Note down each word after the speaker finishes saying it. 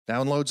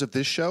Downloads of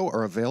this show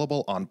are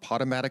available on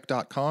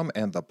Podomatic.com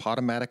and the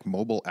Podomatic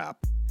mobile app.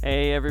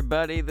 Hey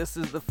everybody, this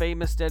is the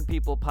Famous Dead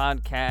People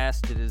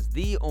podcast. It is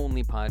the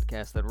only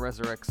podcast that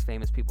resurrects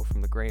famous people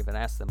from the grave and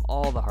asks them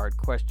all the hard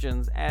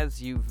questions,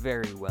 as you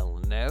very well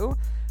know.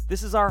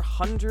 This is our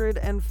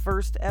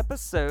 101st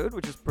episode,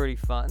 which is pretty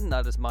fun.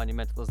 Not as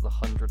monumental as the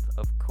 100th,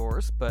 of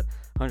course, but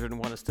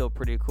 101 is still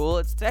pretty cool.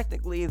 It's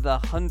technically the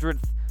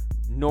 100th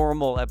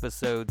normal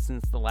episode,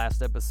 since the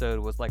last episode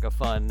was like a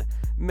fun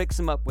mix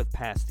 'em up with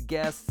past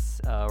guests,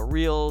 a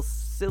real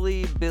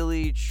silly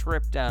Billy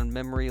trip down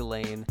memory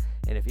lane.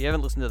 And if you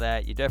haven't listened to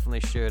that, you definitely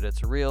should.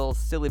 It's real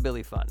silly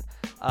Billy fun.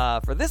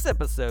 For this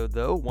episode,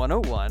 though,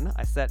 101,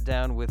 I sat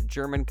down with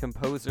German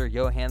composer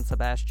Johann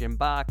Sebastian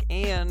Bach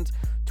and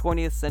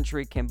 20th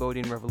century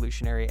Cambodian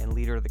revolutionary and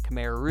leader of the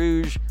Khmer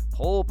Rouge,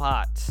 Pol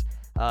Pot.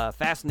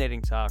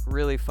 Fascinating talk,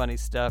 really funny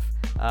stuff.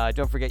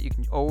 Don't forget, you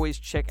can always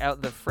check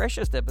out the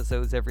freshest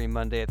episodes every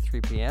Monday at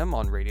 3 p.m.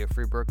 on Radio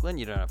Free Brooklyn.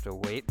 You don't have to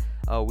wait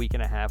a week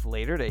and a half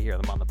later to hear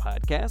them on the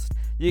podcast.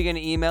 You can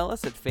email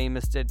us at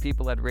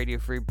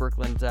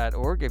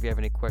famousdeadpeople@radiofreebrooklyn.org if you have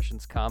any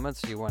questions,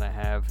 comments, or you want to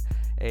have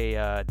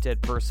a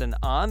dead person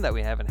on that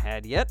we haven't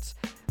had yet.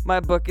 My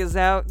book is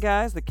out,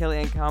 guys, The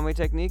Kellyanne Comedy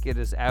Technique. It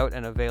is out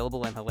and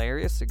available and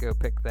hilarious, so go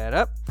pick that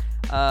up.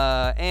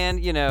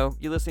 And, you know,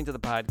 you're listening to the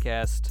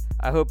podcast.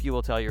 I hope you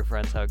will tell your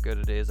friends how good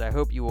it is. I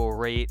hope you will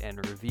rate and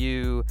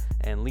review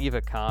and leave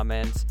a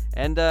comment.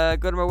 And go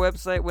to my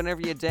website whenever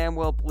you damn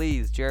well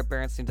please,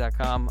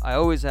 jarrettberenstein.com. I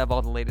always have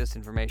all the latest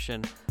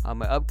information on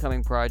my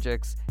upcoming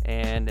projects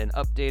and an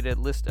updated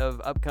list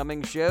of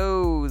upcoming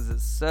shows.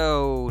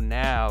 So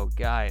now,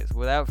 guys,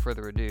 without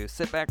further ado,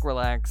 sit back,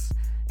 relax,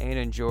 and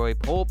enjoy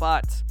Pol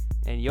Pot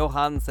and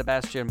Johann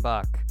Sebastian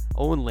Bach,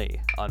 only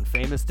on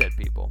Famous Dead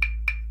People.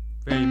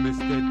 Famous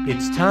dead people.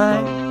 It's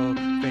time.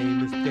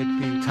 Famous dead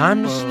people.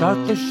 Time to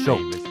start the show.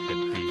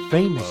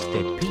 Famous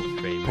dead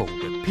people. Famous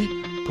dead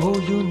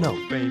people you know.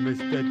 Famous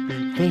dead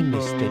people.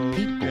 Famous dead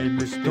people with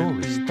Famous dead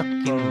stories stuck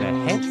in their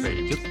heads.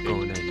 Famous You're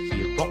gonna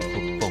hear all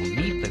from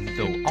me, even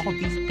though all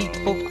these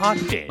people are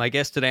dead. My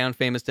guests today on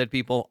Famous Dead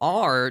People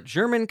are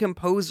German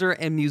composer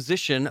and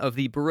musician of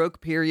the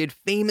Baroque period,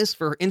 famous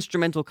for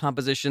instrumental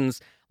compositions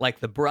like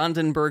the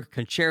Brandenburg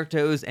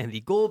Concertos and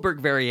the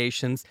Goldberg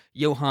Variations,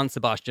 Johann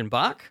Sebastian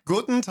Bach.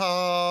 Guten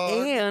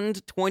Tag.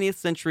 And 20th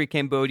century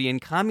Cambodian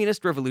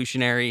communist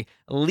revolutionary,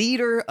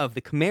 leader of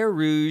the Khmer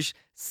Rouge,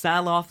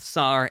 Saloth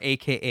Sar,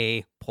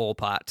 a.k.a. Pol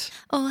Pot.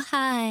 Oh,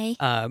 hi.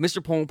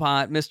 Mr. Pol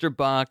Pot, Mr.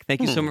 Bach, thank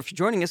you so much for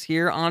joining us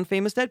here on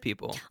Famous Dead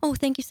People. Oh,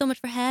 thank you so much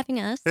for having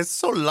us. It's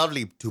so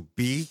lovely to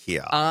be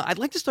here. I'd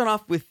like to start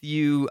off with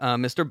you,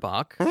 Mr.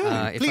 Bach,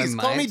 if Please I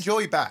might. call me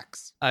Joey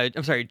Bax.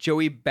 I'm sorry,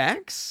 Joey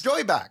Bax?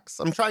 Joey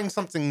Bax. I'm trying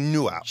something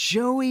new out.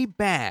 Joey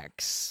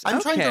Bax. I'm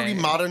trying to Okay.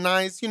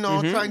 remodernize,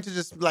 trying to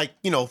just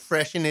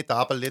freshen it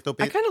up a little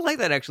I bit. kind of like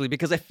that, actually,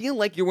 because I feel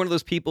like you're one of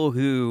those people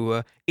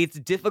who it's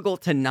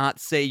difficult to not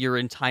say your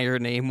entire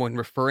name when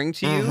referring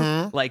to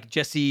you, like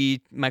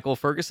Jesse Michael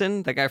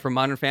Ferguson, that guy from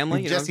Modern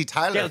Family. Jesse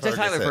Tyler Jesse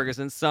Tyler Ferguson.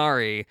 Ferguson,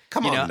 sorry.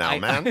 Come You on know, now, I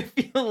man.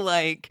 feel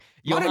like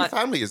Modern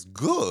Family is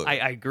good. I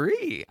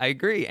agree.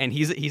 And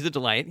he's a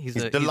delight. He's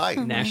a delight.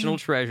 national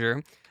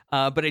treasure.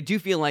 But I do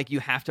feel like you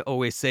have to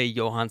always say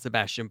Johann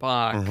Sebastian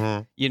Bach,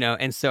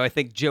 and so I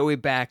think Joey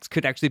Bax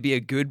could actually be a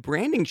good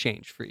branding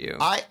change for you.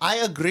 I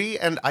agree,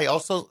 and I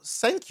also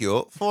thank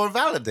you for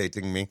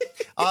validating me.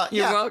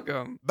 You're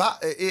welcome. But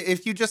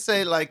if you just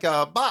say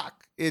Bach,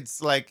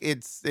 it's like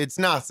it's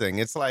nothing.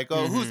 It's like,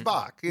 oh, who's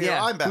Bach?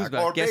 Yeah, I'm who's Bach.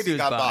 Bach? Or Guess Baby who's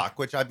got Bach? Bach,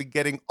 which I've been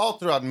getting all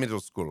throughout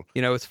middle school.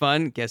 You know, it's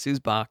fun. Guess who's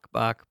Bach,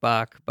 Bach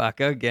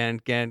again,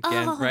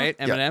 Oh. right?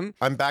 Yeah, Eminem?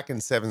 I'm back in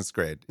 7th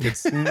grade.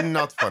 It's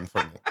not fun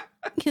for me.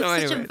 You have So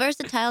such a anyways.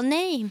 versatile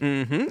name.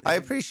 Mm-hmm. I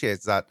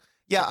appreciate that.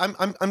 Yeah,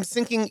 I'm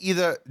thinking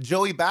either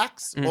Joey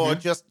Bax or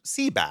just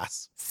Sea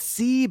Bass.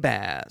 Sea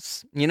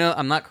bass. You know,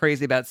 I'm not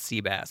crazy about sea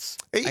bass.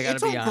 I gotta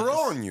It'll be grow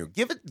honest. on you.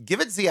 Give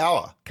it the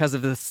hour. Because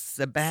of the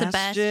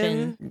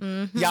Sebastian.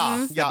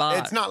 Yeah, Sebat.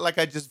 It's not like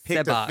I just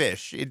picked Sebat. a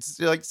fish. It's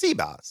like sea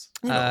bass.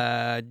 You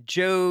know.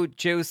 Joe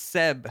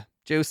Seb.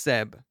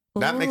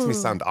 That makes me Ooh.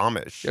 sound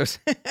Amish.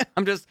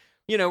 I'm just,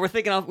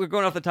 we're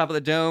going off the top of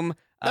the dome.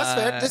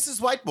 That's fair. This is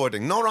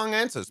whiteboarding. No wrong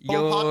answers.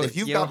 Pol Pot, if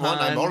you've got one,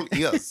 I'm all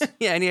ears.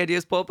 Yeah, any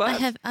ideas, Pol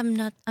Pot?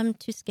 I'm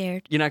too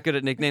scared. You're not good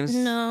at nicknames,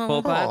 No.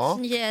 Pol Pot? Aw.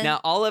 Yeah. Now,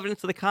 all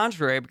evidence to the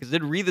contrary, because I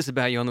did read this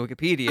about you on the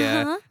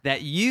Wikipedia,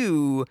 that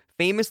you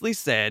famously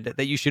said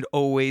that you should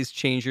always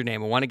change your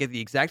name. I want to get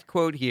the exact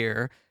quote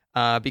here.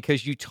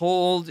 Because you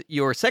told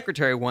your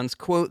secretary once,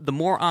 quote, the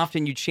more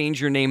often you change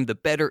your name, the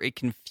better it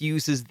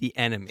confuses the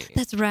enemy.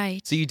 That's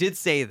right. So you did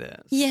say this.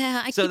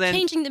 Yeah, I So keep then-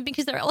 changing them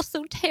because they're all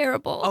so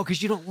terrible. Oh,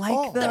 because you don't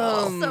like them. They're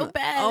all so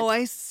bad. Oh,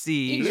 I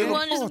see. Each Little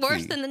one is party.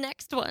 worse than the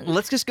next one.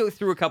 Let's just go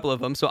through a couple of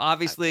them. So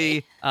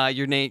obviously,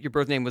 your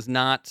birth name was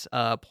not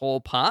Pol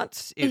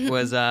Pot. It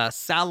was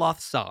Saloth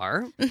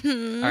Sar.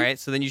 All right.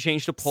 So then you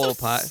changed to Pol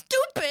so Pot.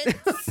 stupid.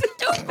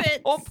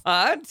 Stupid. Paul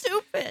Pot?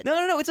 Stupid.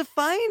 No. It's a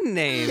fine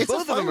name. It's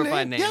Both a of them are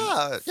fine name.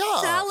 names.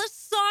 Yeah.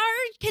 Salazar?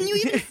 Can you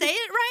even say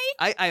it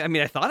right? I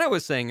mean, I thought I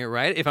was saying it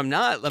right. If I'm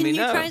not, let Can me you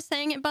know. try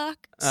saying it, Bach?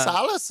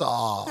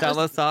 Salazar.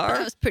 Salazar?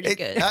 That was pretty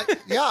good.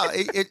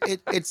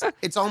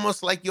 It's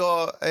almost like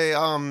you're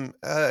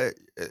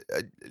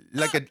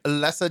like a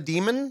lesser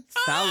demon,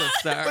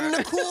 Salazar. but in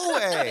a cool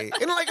way,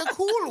 in like a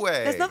cool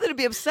way. That's nothing to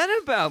be upset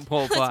about,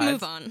 Pol Pot. Let's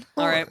move on.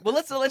 All right. Well,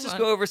 let's just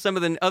go over some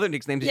of the other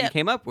nicknames that you Yep.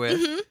 came up with.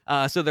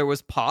 So there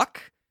was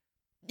Pock.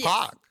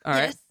 Pock. All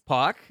right, Yes.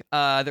 Pock.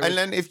 There was And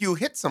then if you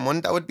hit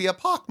someone, that would be a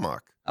pock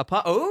mark. a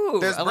Pock. Oh,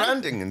 There's I like-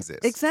 branding in this.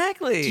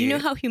 Exactly. Do you know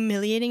how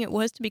humiliating it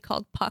was to be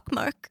called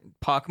Pockmark?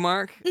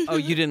 Pockmark? Oh,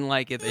 you didn't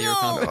like it that you were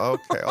No. calling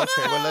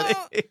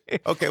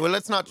Okay. Well,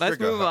 let's not Let's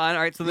trigger move her. on.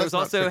 All right. So there was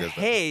Let's not also trigger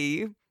them.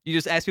 Hey. You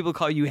just asked people to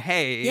call you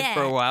Hey Yeah.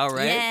 for a while,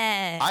 right?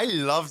 Yeah. I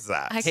love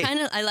that.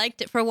 I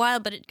liked it for a while,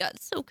 but it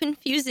got so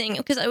confusing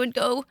because I would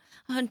go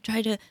and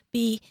try to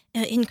be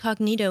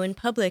incognito in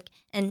public,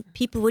 and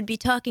people would be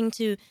talking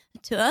to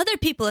other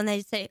people, and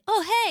they'd say,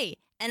 "Oh, hey,"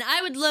 and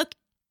I would look,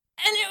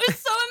 and it was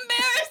so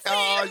embarrassing.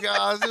 Oh,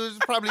 yeah, it was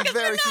probably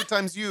very few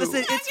times you.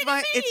 Listen, it's at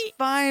fine. me. It's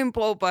fine,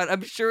 Pol Pot.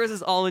 I'm sure this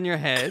is all in your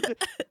head.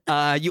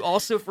 You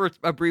also, for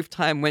a brief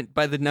time, went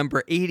by the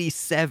number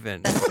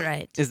 87. That's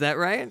right. Is that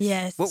right?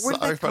 Yes. Where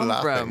did Sorry that for come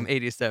laughing. from?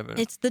 87.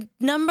 It's the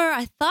number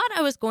I thought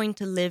I was going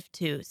to live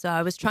to. So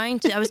I was going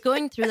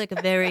through like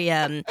a very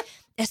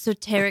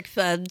esoteric,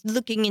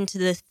 looking into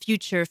the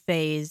future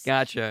phase.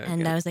 Gotcha.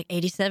 And I was like,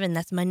 87,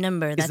 that's my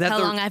number. That's that how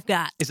the- long I've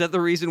got. Is that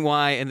the reason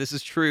why, and this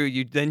is true,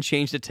 you then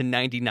changed it to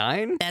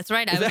 99? That's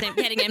right. I was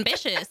getting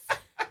ambitious.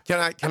 Can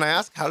I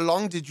ask, how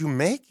long did you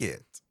make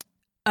it?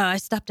 I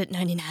stopped at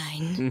 99.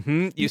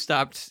 Mm-hmm. You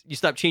stopped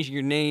changing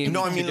your name.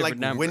 No, I to mean, like,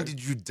 different numbers. when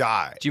did you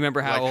die? Do you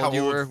remember how Like, old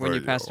you were when were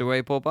you passed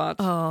away, Pol Pot?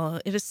 Oh,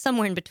 it was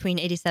somewhere in between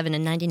 87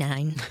 and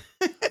 99.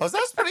 Oh,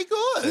 that's pretty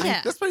good.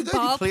 Yeah. That's pretty good.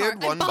 You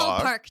cleared one I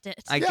bar. ballparked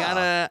it. I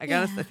Yeah.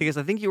 gotta think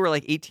I think you were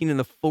like 18 in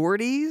the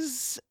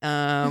 40s.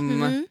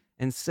 Mhm.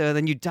 And so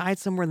then you died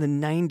somewhere in the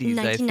 90s,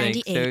 I think. So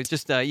 1998.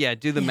 just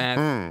do the math.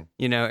 Mm.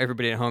 You know,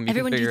 everybody at home, you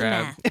Everyone can do figure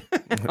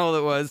the out how old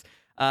it was.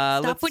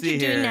 Stop Let's what see you're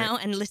here. doing now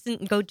and listen.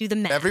 Go do the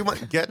math. Everyone,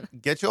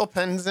 get your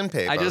pens and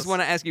papers. I just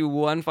want to ask you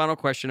one final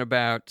question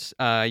about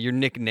your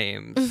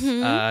nicknames,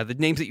 Mhm. the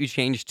names that you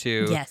changed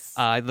to. Yes.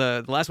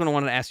 The last one I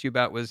wanted to ask you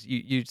about was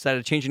you decided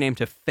to change your name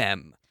to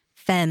Fem.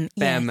 Fem.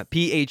 Fem, Yes.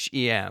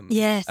 P-H-E-M.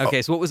 Yes.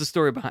 Okay, so what was the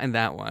story behind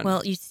that one?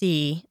 Well, you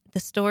see, the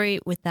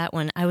story with that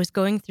one, I was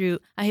going through,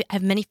 I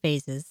have many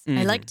phases.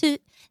 I like to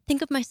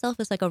think of myself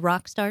as like a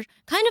rock star,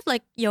 kind of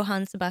like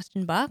Johann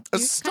Sebastian Bach. You're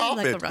Stop kind of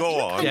like it. a rock, Go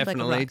you're on. kind of like a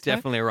definitely, rock star.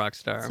 definitely a rock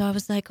star. So I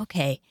was like,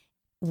 okay,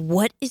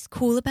 what is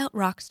cool about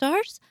rock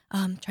stars?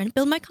 Trying to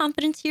build my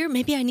confidence here.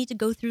 Maybe I need to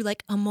go through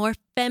like a more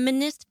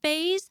feminist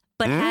phase,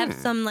 but have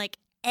some like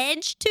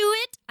edge to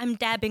it. I'm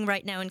dabbing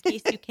right now in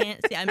case you can't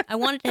see. I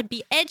wanted to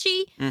be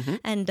edgy, Mhm.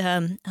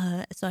 and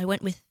so I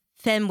went with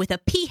fem with a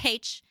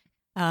PH,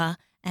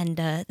 and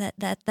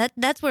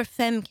that's where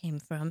fem came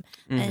from,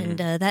 and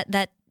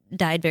that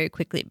died very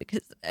quickly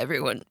because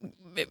everyone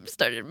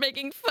started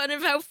making fun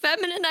of how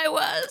feminine I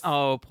was.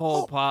 Oh,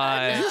 Pol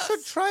Pot. You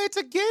should try it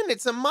again.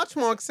 It's a much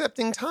more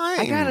accepting time.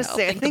 I gotta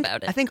say, think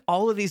about it. I think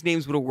all of these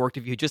names would have worked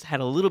if you just had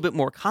a little bit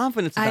more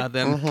confidence about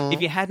them.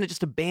 If you hadn't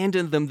just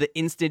abandoned them the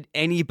instant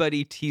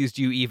anybody teased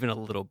you even a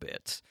little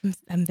bit.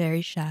 I'm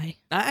very shy.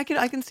 I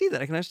can see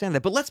that. I can understand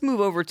that. But let's move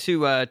over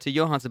to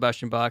Johann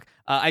Sebastian Bach.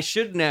 I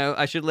should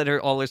let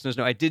all listeners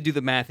know. I did do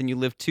the math, and you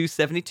lived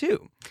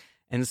 272.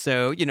 And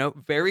so,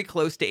 very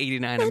close to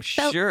 89, I'm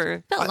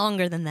sure. Felt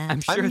longer than that.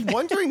 I'm sure. I'm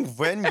wondering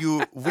when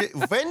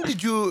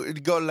did you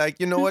go like,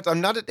 you know what,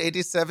 I'm not at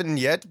 87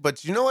 yet,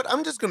 but you know what,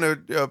 I'm just going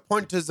to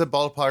point to the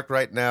ballpark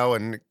right now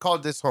and call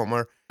this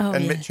Homer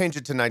and yeah. change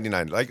it to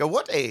 99. Like, at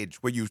what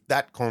age were you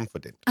that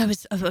confident? I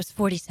was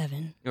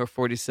 47. You're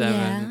 47.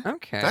 Yeah.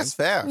 Okay. That's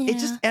fair. Yeah. It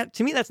just,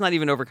 to me, that's not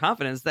even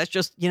overconfidence. That's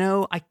just,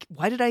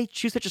 why did I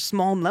choose such a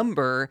small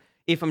number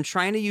if I'm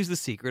trying to use the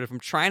secret, if I'm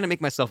trying to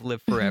make myself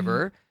live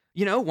forever?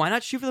 Why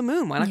not shoot for the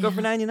moon? Why not go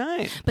for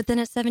 99? But then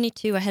at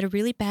 72, I had a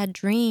really bad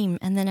dream,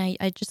 and then I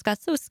just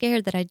got so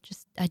scared that I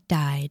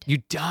died. You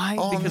died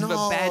Oh, because of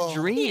a bad no.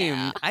 dream.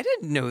 Yeah. I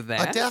didn't know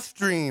that. A death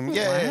dream.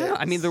 Yeah. Wow.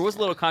 I mean, there was a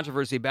little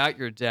controversy about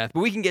your death, but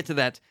we can get to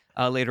that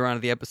later on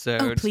in the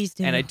episode. Oh, please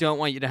do. And I don't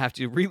want you to have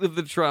to relive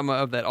the trauma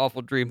of that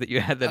awful dream that you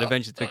had that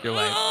eventually took your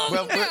life.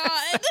 Well,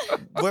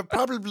 we're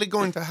probably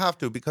going to have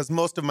to, because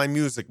most of my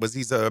music was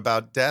either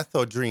about death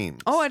or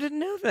dreams. Oh, I didn't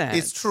know that.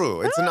 It's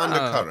true. It's an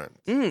undercurrent.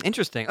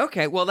 Interesting.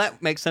 Okay, well,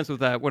 that makes sense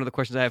with one of the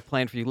questions I have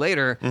planned for you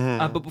later.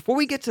 But before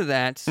we get to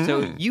that,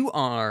 so you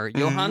are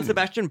Johann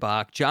Sebastian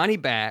Bach, Johnny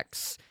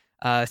Bax,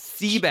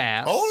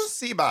 Seabass. Oh,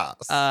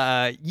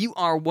 Seabass. You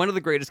are one of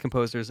the greatest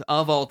composers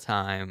of all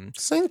time.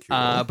 Thank you.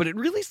 But it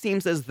really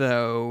seems as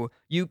though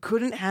you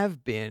couldn't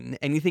have been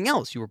anything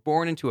else. You were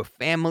born into a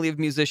family of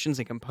musicians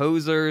and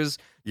composers.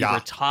 You Yeah. were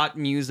taught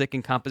music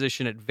and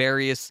composition at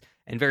various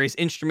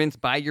instruments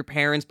by your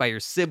parents, by your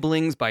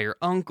siblings, by your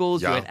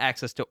uncles. You Yeah. had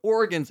access to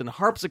organs and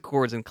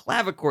harpsichords and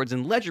clavichords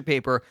and ledger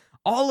paper,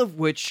 all of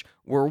which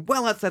were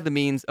well outside the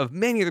means of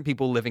many other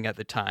people living at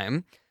the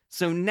time.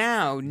 So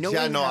now,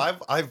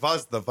 I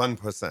was the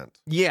 1%.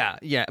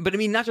 Yeah. But I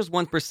mean, not just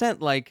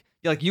 1%, like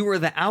you were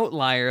the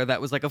outlier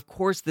that was like, of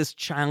course, this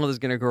child is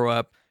going to grow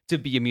up to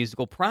be a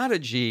musical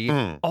prodigy.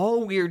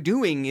 All we're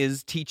doing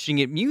is teaching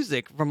it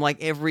music from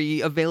like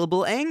every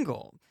available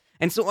angle.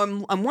 And so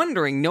I'm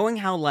wondering, knowing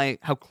how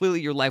clearly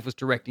your life was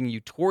directing you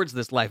towards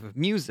this life of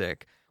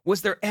music,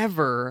 was there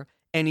ever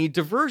any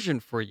diversion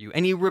for you,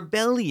 any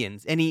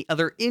rebellions, any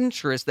other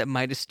interests that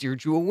might have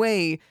steered you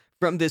away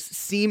from this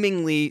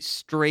seemingly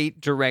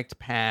straight, direct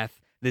path,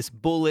 this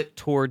bullet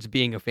towards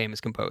being a famous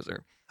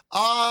composer?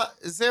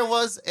 There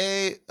was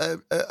a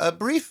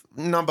brief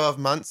number of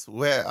months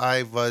where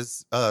I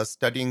was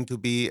studying to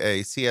be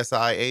a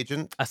CSI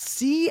agent. A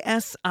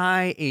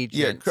CSI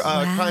agent?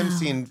 Yeah, crime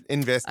scene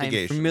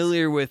investigation. I'm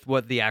familiar with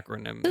what the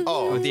acronym,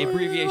 what the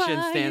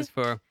abbreviation stands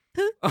for.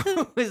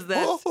 Is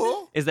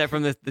that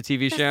from the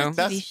TV show?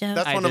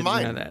 That's one of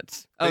mine. I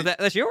didn't know that.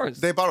 That's yours.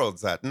 They borrowed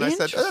that, and I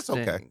said, that's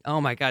okay.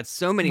 Oh my God,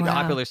 so many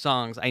popular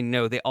songs. I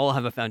know they all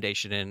have a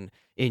foundation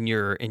in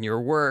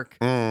your work.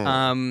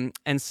 And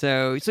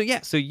so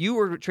you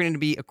were training to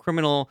be a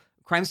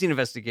crime scene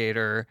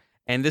investigator,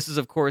 and this is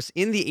of course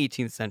in the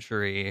 18th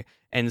century.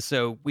 And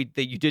so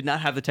you did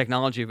not have the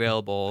technology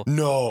available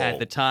at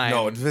the time.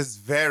 No, it was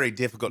very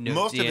difficult.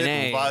 Most DNA, of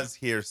it was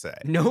hearsay.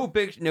 No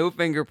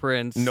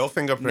fingerprints. No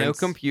fingerprints. No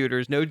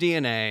computers. No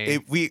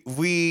DNA.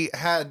 We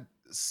had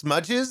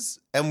smudges,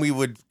 and we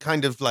would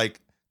kind of like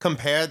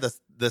compare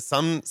the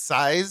thumb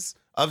size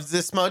of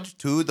the smudge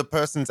to the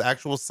person's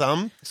actual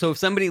thumb. So if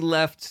somebody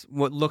left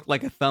what looked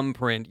like a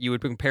thumbprint, you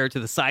would compare it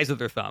to the size of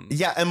their thumb.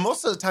 Yeah, and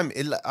most of the time,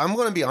 I'm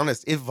going to be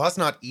honest, it was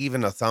not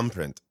even a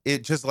thumbprint.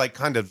 It just like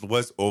kind of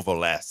was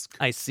oval-esque.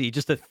 I see,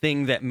 just a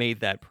thing that made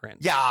that print.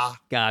 Yeah.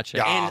 Gotcha.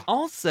 Yeah. And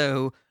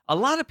also, a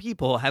lot of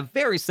people have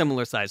very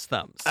similar sized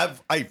thumbs.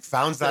 I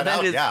found that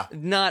out, is yeah.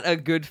 not a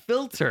good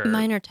filter.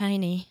 Mine are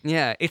tiny.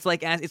 Yeah, it's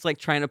like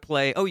trying to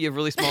play, you have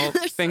really small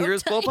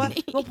fingers? So Well,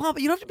 tiny. Papa,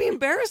 you don't have to be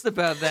embarrassed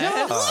about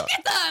that. Look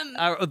at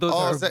them!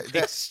 Those are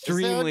they're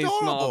extremely small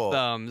adorable.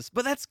 thumbs.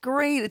 But that's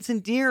great. It's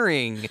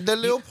endearing. The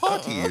little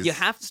potties. You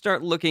have to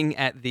start looking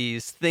at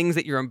these things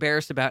that you're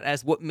embarrassed about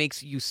as what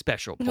makes you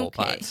special, Pol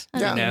Okay. Pot.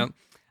 Yeah. You know?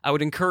 I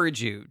would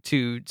encourage you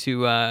to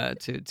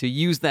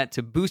use that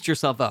to boost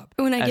yourself up.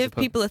 When I give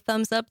people a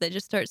thumbs up, they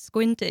just start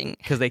squinting.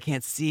 because they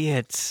can't see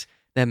it.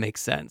 That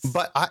makes sense.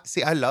 But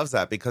I love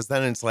that, because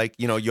then it's like,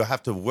 you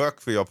have to work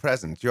for your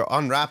present. You're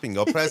unwrapping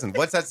your present.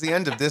 What's at the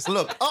end of this?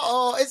 Look,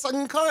 it's an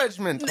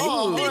encouragement. They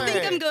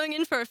think I'm going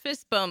in for a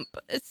fist bump.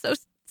 It's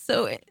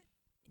so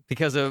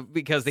because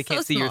they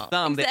can't see your small.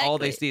 thumb, all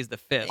they Exactly. see is the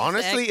fist.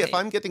 Honestly, if Exactly.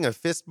 I'm getting a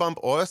fist bump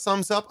or a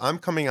thumbs up, I'm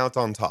coming out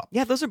on top.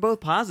 Yeah, those are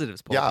both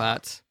positives, Pol Yeah.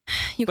 Pot.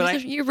 you But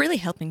guys you're really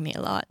helping me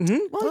a lot. Mhm.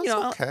 Well,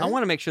 That's okay. I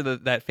want to make sure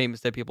that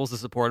Famous Dead People is a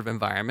supportive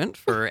environment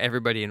for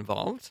everybody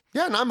involved.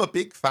 Yeah, and I'm a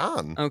big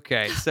fan.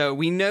 Okay, so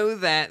we know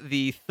that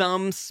the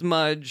thumb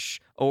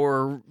smudge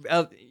or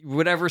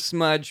whatever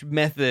smudge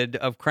method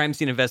of crime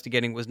scene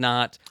investigating was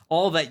not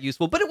all that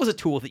useful, but it was a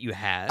tool that you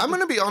had. I'm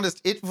going to be honest,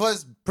 it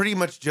was pretty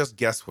much just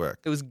guesswork.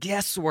 It was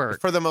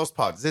guesswork. For the most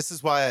part. This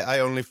is why I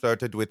only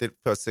flirted with it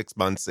for 6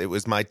 months. It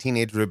was my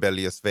teenage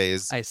rebellious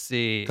phase. I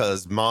see.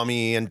 Because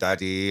mommy and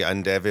daddy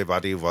and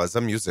everybody was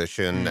a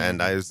musician,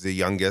 and I was the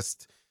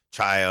youngest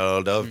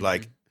child of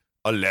like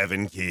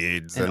 11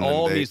 kids. And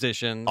all they-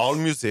 musicians. All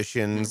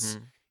musicians.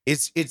 Mhm.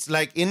 It's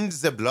like in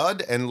the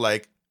blood, and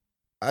like,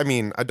 I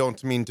mean, I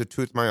don't mean to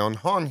toot my own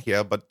horn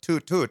here, but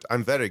toot,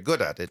 I'm very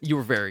good at it. You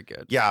were very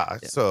good. Yeah,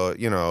 so,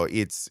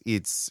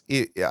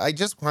 I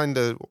just kind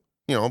of,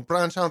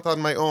 branch out on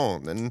my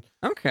own and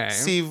Okay.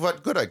 see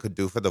what good I could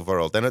do for the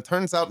world. And it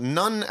turns out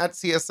none at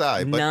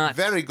CSI, but Not-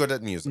 very good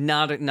at music.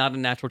 Not a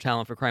natural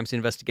talent for crime scene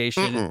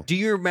investigation. Mm-mm. Do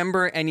you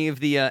remember any of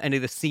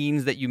the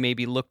scenes that you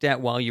maybe looked at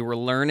while you were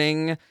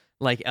learning,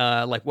 like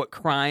what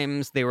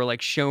crimes they were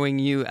like showing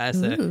you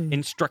as an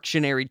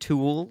instructionary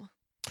tool?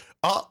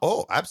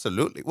 Oh,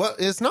 absolutely. Well,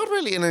 it's not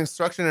really an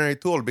instructionary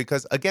tool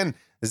because, again,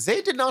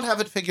 they did not have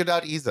it figured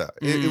out either.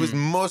 It was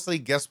mostly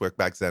guesswork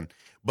back then.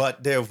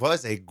 But there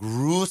was a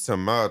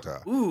gruesome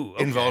murder Ooh,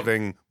 okay.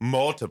 involving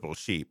multiple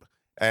sheep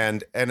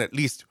and at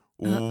least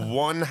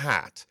one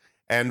hat.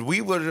 And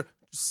we were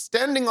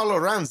standing all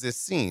around this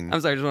scene.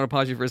 I'm sorry, I just want to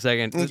pause you for a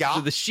second. Yeah.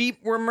 So the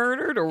sheep were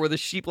murdered, or were the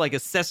sheep like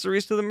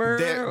accessories to the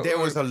murder? There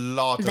or- was a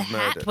lot The of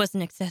murder. hat was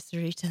an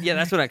accessory to Yeah,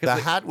 that's what I. 'cause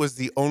The hat was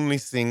the only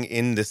thing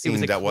in the it was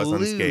scene a that was clue.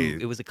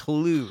 unscathed. It was a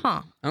clue.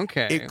 Huh.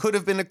 Okay. It could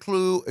have been a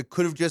clue. It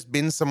could have just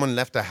been someone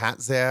left a hat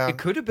there. It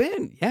could have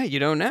been. Yeah, you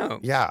don't know.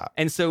 Yeah.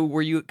 And so,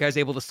 were you guys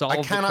able to solve I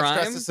the cannot crime?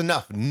 stress this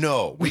enough.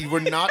 No, we were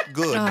not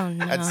good Oh,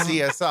 no. at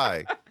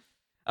CSI.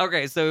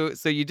 Okay, so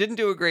you didn't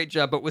do a great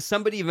job, but was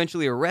somebody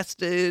eventually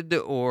arrested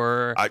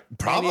or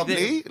Probably.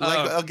 anything?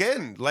 Like, Oh.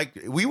 again, like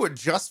we were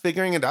just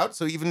figuring it out.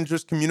 So even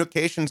just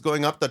communications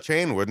going up the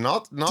chain were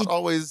not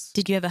always.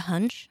 Did you have a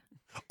hunch?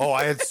 Oh,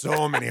 I had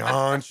so many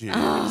hunches.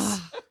 All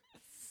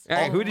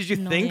right, who did you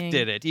Annoying. think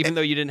did it? Even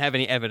though you didn't have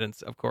any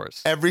evidence, of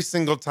course. Every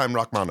single time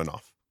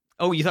Rachmaninoff.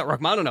 Oh, you thought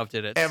Rachmaninoff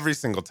did it? Every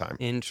single time.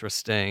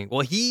 Interesting.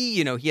 Well,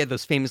 he had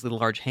those famously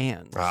large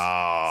hands.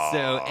 Oh.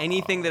 So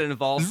anything that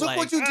involves Look like,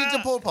 what you did to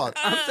Pol Pot.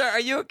 I'm sorry. Are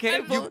you okay?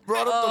 You Paul?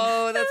 brought up the-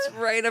 Oh, that's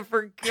right. I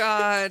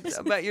forgot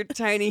about your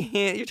tiny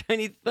hand, your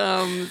tiny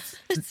thumbs.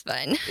 It's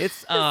fine.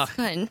 It's It's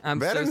fine. I'm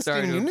so sorry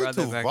Berenstein, to you have need brought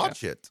to that back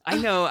watch up. it. I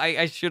know.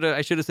 I should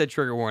have said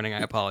trigger warning. I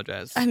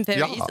apologize. I'm very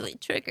Yeah. easily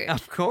triggered.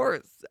 Of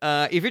course.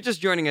 If you're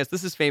just joining us,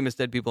 this is Famous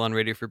Dead People on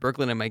Radio Free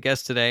Brooklyn, and my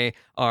guests today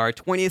are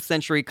 20th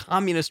century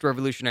communist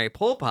revolutionary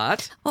Pol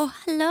Pot Oh,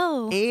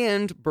 hello.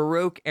 and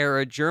Baroque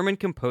era German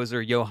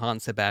composer Johann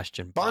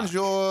Sebastian Bach.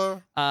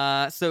 Bonjour.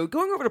 So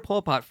going over to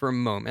Pol Pot for a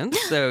moment.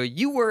 So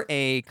you were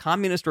a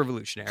communist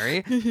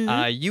revolutionary.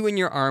 You and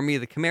your army,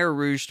 the Khmer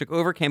Rouge, took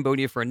over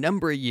Cambodia for a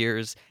number of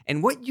years.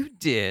 And what you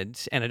did,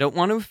 and I don't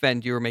want to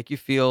offend you or make you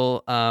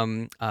feel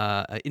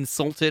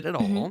insulted at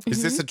all.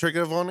 Is this a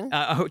trigger warning?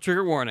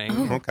 Trigger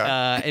warning. Okay.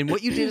 And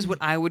what you did is what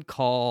I would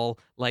call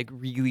like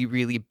really,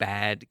 really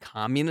bad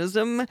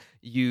communism.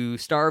 You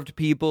starved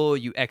people,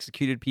 you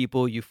executed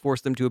people, you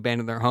forced them to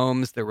abandon their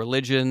homes, their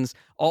religions.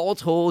 All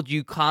told,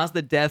 you caused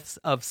the deaths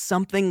of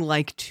something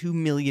like 2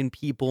 million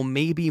people,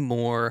 maybe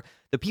more.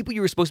 The people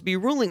you were supposed to be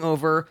ruling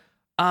over.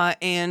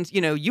 And,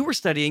 you were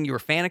studying, you were a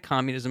fan of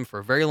communism for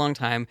a very long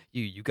time.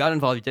 You got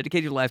involved, you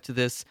dedicated your life to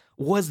this.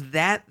 Was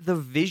that the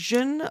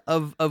vision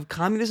of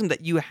communism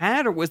that you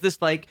had? Or was this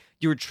like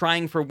you were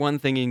trying for one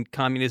thing in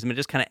communism and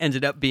just kind of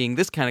ended up being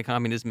this kind of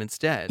communism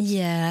instead?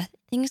 Yeah,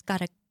 things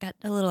got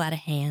a little out of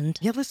hand.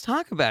 Yeah, let's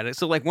talk about it.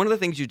 So, like, one of the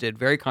things you did,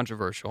 very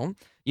controversial,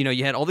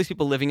 you had all these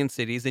people living in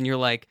cities and you're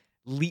like,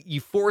 you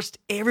forced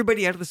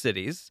everybody out of the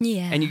cities.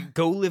 Yeah. And you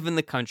go live in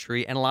the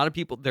country, and a lot of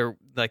people, their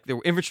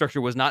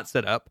infrastructure was not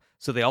set up,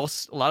 so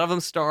a lot of them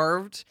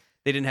starved.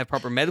 They didn't have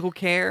proper medical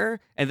care,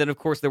 and then of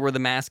course there were the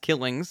mass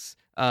killings,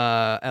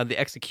 the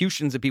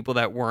executions of people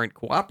that weren't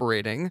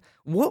cooperating.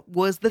 What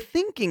was the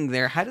thinking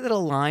there? How did it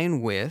align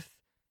with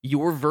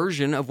your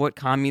version of what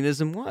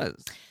communism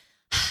was?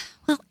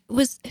 Well,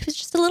 it was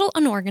just a little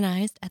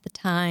unorganized at the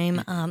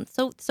time.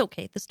 So it's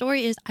okay. The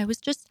story is I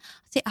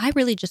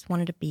really just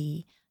wanted to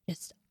be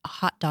just a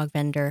hot dog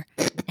vendor,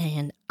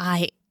 and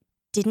I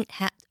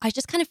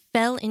just kind of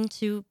fell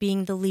into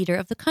being the leader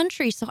of the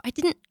country. So I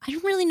didn't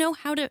really know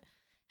how to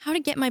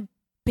get my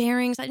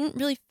bearings. I didn't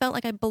really felt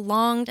like I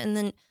belonged, and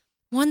then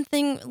one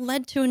thing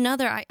led to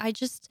another.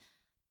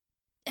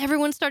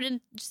 Everyone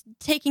started just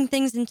taking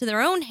things into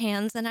their own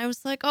hands, and I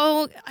was like,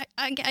 "Oh,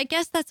 I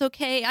guess that's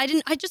okay."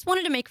 I just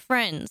wanted to make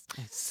friends.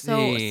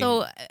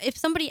 So if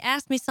somebody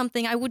asked me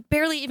something, I would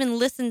barely even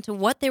listen to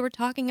what they were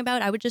talking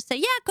about. I would just say,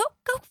 "Yeah, go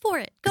for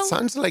it. Go." It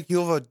sounds like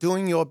you were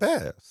doing your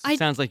best.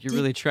 Sounds like you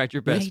really tried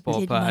your best, Pol I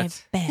did my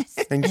Pot. best,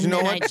 And you know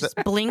then what? I just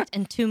blinked,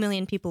 and 2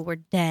 million people were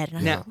dead. And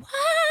I'm Now-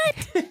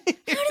 like, "What?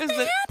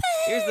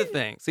 Here's the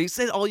thing. So you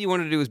said all you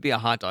wanted to do was be a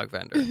hot dog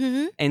vendor.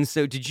 Mhm. And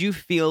so did you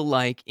feel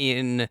like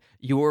in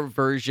your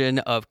version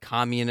of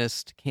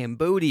communist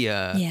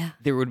Cambodia, Yeah.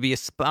 there would be a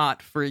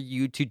spot for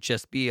you to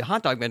just be a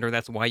hot dog vendor?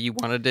 That's why you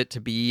wanted it to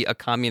be a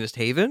communist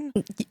haven?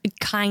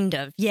 Kind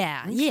of,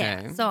 yeah,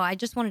 yeah. Okay. So I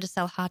just wanted to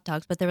sell hot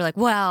dogs, but they were like,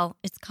 "Well,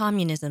 it's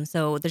communism,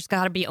 so there's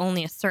got to be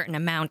only a certain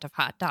amount of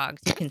hot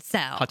dogs you can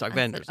sell." Hot dog I said,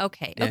 vendors.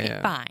 okay,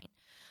 Yeah.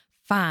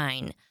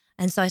 fine.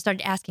 And so I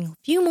started asking a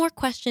few more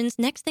questions.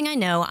 Next thing I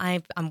know,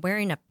 I'm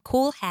wearing a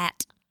cool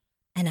hat,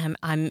 and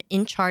I'm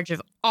in charge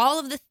of all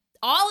of the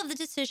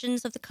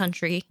decisions of the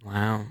country.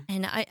 Wow.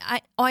 And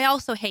I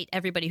also hate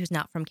everybody who's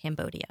not from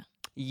Cambodia.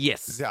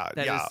 Yes. Yeah, that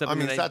is yeah. I something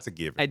mean, that that's a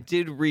given. I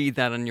did read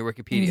that on your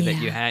Wikipedia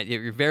that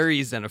you're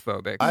very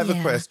xenophobic. I have a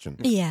Yeah. question.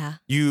 Yeah.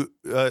 You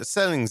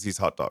selling these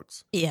hot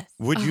dogs? Yes.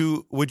 Would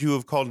you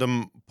have called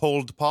them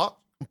pulled pork?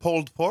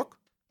 Pulled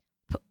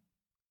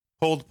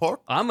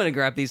pork? I'm going to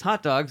grab these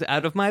hot dogs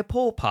out of my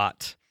Pol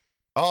Pot.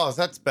 Oh,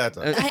 that's better.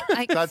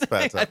 I That's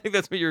better. I think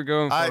that's what you were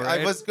going for,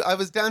 right? I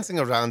was dancing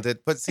around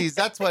it, but see,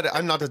 that's what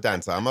I'm not a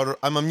dancer. I'm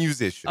a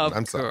musician. Of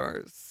I'm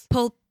sorry. course.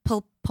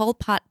 Pol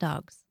Pot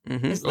dogs.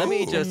 Mhm. Is Let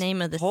me the just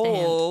name of the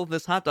pull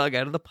this hot dog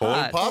out of the Pulled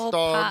pot. pot Pol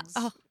dogs.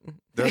 Pot.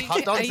 There's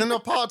hot dogs Are you- in a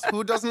pot.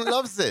 Who doesn't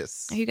love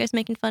this? Are you guys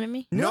making fun of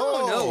me?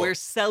 No, No. we're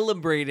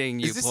celebrating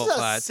you, This Pol is a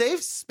Pot.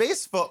 safe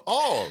space for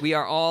all. We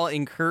are all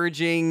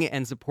encouraging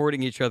and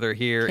supporting each other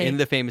here Okay. in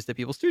the Famous Dead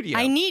People studio.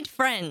 I need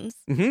friends.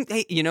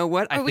 Hey, you know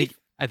what? I Are we- think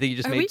you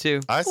just are made we-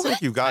 two. I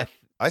think you've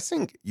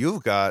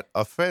got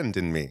a friend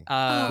in me,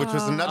 which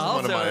was another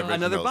one of my Also, originals.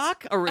 another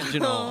Bach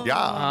original.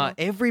 Yeah.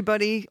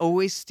 Everybody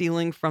always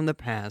stealing from the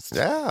past.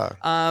 Yeah.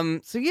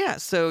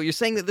 So you're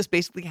saying that this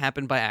basically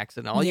happened by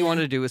accident. All you Yeah.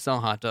 wanted to do was sell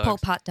hot dogs. Pol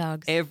Pot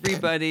dogs.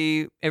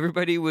 Everybody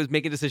was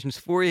making decisions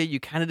for you. You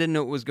kind of didn't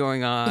know what was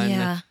going on.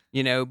 Yeah.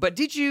 But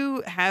did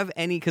you have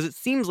any, because it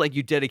seems like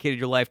you dedicated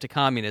your life to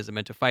communism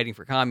and to fighting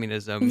for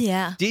communism.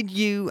 Yeah. Did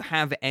you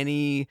have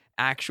any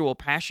actual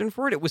passion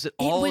for it? Was it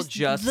It all was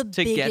just the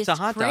to get biggest to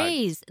hot dogs?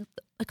 craze.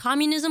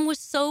 Communism was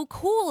so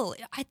cool.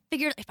 I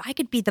figured if I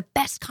could be the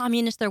best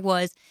communist there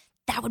was,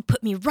 that would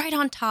put me right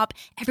on top.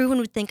 Everyone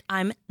would think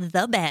I'm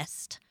the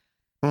best.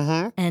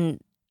 Mm-hmm. And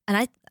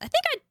I think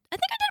I did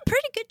a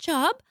pretty good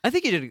job. I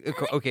think you did an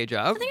okay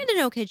job. I think I did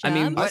an okay job. I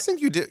mean, I think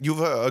you've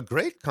a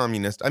great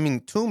communist. I mean,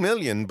 2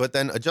 million, but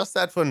then adjust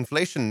that for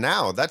inflation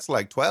now. That's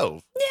like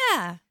 12.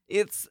 yeah.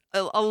 It's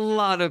a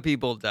lot of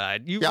people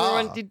died. You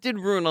did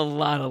ruin a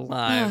lot of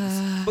lives,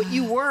 but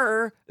you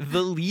were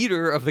the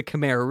leader of the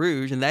Khmer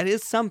Rouge, and that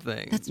is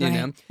something. That's you right.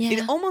 know? Yeah.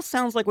 It almost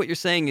sounds like what you're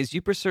saying is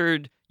you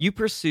pursued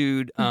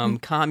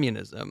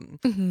communism,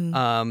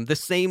 the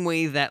same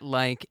way that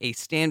like a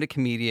stand-up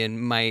comedian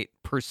might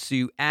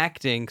pursue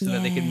acting so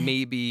that they could Yeah.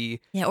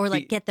 maybe Yeah, or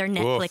like get their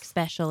Netflix Oof.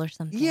 special or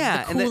something.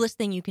 Yeah, the and coolest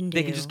thing you can do.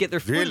 they could just get their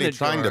foot in Really the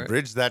trying door. to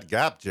bridge that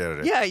gap,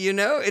 Jared. Yeah, you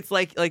know, it's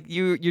like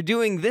you're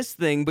doing this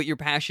thing, but your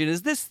passion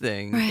is this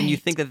thing, and you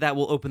Right. think that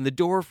will open the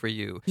door for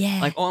you. Yeah.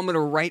 Like, oh, I'm going to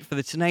write for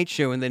the Tonight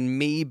Show, and then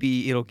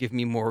maybe it'll give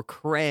me more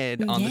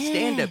cred on the Yeah.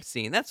 stand-up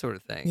scene, that sort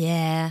of thing.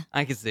 Yeah.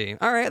 I can see.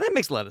 All right, that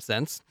makes a lot of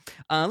sense.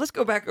 Let's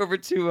go back over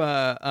to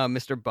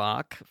Mr.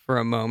 Bach for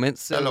a moment.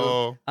 So,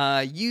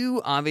 Hello.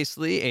 You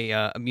obviously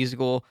a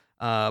musical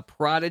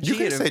prodigy. You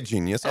can at a- say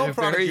genius. at Oh, a very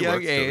prodigy young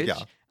works too, age.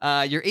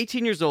 yeah. You're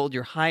 18 years old.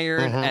 You're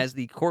hired as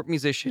the court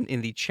musician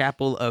in the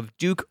chapel of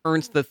Duke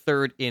Ernst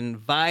III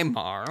in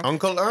Weimar.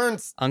 Uncle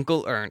Ernst.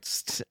 Uncle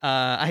Ernst.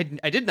 I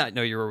did not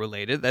know you were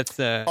related. That's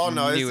Oh,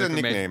 no, new it's a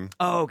information. nickname.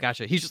 Oh,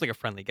 gotcha. He's just like a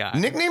friendly guy.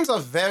 Nicknames are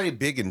very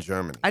big in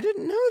Germany. I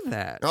didn't know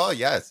that. Oh,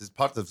 yes. It's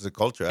part of the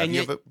culture. Have and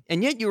you yet, ever...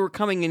 and yet you were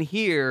coming in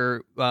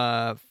here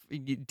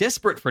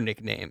desperate for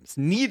nicknames,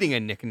 needing a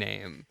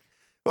nickname.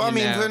 Well, I you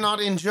mean, know? we're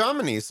not in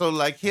Germany. So,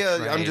 like, here,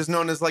 I'm Right. just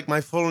known as, like, my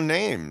full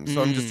name.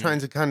 So I'm just trying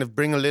to kind of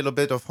bring a little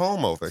bit of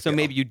home over So here.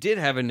 maybe you did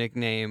have a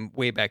nickname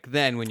way back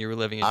then when you were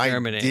living in I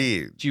Germany.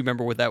 did. Do you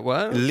remember what that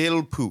was?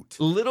 Little Poot.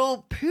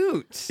 Little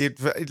Poot.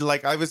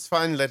 Like, I was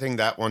fine letting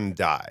that one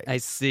die. I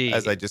see.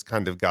 As I just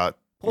kind of got...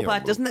 Well,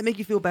 Pat, doesn't that make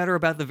you feel better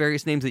about the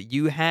various names that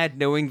you had,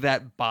 knowing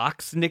that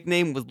Bach's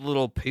nickname was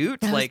Little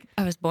Poot? I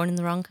was born in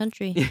the wrong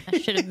country. I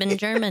should have been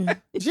German.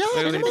 Yeah,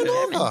 Clearly come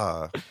on did.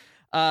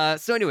 over.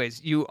 So,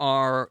 anyways, you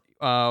are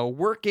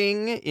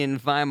working in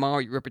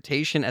Weimar. Your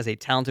reputation as a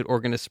talented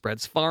organist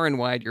spreads far and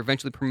wide. You're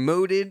eventually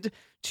promoted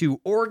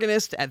to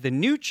organist at the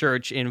new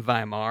church in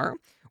Weimar,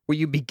 where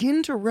you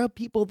begin to rub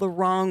people the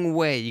wrong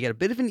way. You got a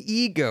bit of an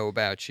ego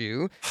about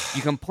you.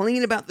 You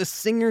complain about the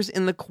singers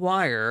in the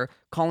choir,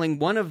 calling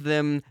one of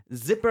them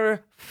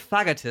Zipper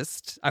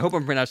Faggotist. I hope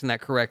I'm pronouncing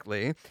that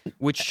correctly,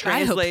 which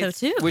I hope so, translates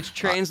too. which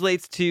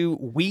translates to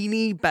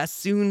weenie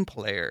bassoon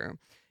player.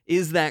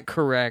 Is that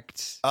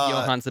correct,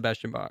 Johann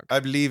Sebastian Bach? I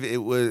believe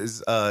it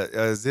was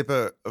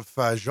Zipper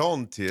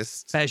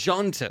Fajontist.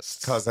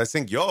 Fajontist. Because I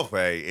think your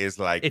way is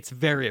like... It's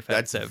very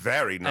That's offensive.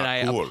 very not and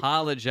I cool.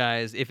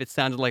 apologize if it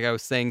sounded like I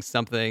was saying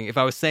something. If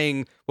I was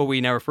saying what we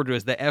now refer to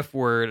as the F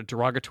word,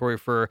 derogatory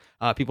for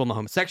people in the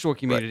homosexual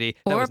community,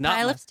 that Or was a not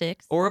pile my- of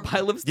sticks. or a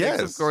pile of sticks,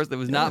 Yes. of course. That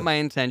was not my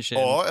intention.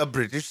 Or a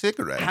British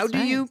cigarette. How do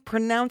you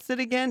pronounce it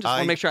again? Just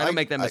want to make sure I don't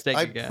make that mistake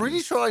I'm again.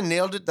 pretty sure I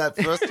nailed it that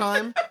first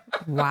time.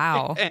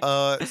 Wow.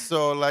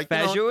 So, like, you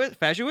know,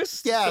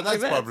 Faguous? Yeah, Something like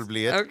that's that?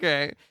 probably it.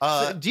 Okay.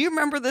 So do you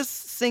remember this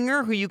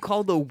singer who you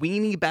called a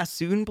weenie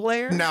bassoon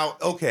player? now,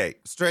 okay,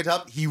 straight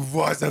up, he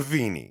was a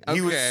weenie.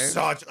 He was Okay.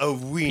 such a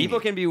weenie. People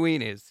can be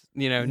weenies.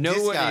 You know, This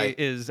nobody guy-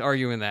 is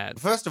arguing that.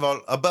 First of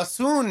all, a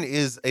bassoon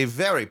is a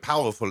very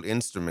powerful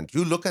instrument.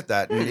 You look at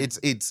that, and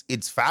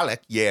it's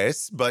phallic,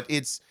 yes, but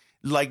it's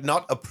like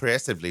not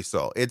oppressively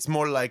so. It's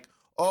more like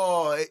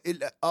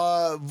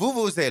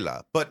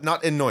vuvuzela, but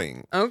not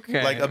annoying.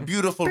 Okay. Like a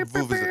beautiful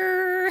vuvuzela.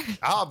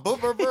 Ah, boo,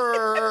 boo,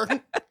 boo.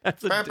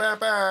 That's Bah, bah,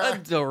 bah.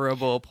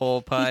 adorable,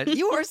 Pol Pot.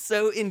 You are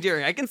so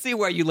endearing. I can see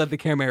why you love the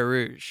Khmer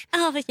Rouge.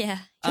 Oh, yeah.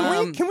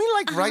 Can we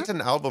like write an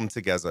album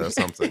together or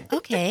something?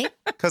 Okay.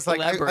 Because like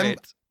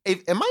Elaborate.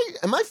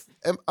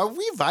 are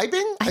we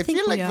vibing? I think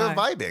feel like we we're are.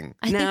 vibing.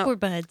 I Now- think we're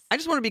buds. I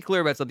just want to be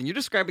clear about something. You're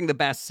describing the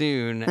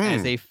bassoon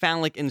as a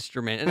phallic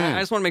instrument, and I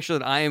just want to make sure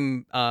that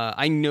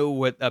I know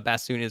what a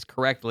bassoon is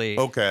correctly.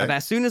 Okay. A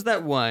bassoon is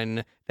that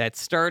one that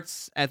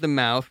starts at the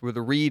mouth where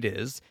the reed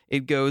is.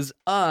 It goes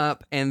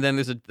up, and then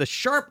there's the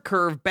sharp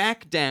curve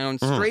back down,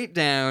 straight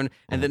down,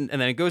 and then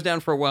it goes down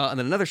for a while, and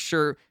then another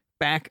sharp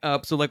back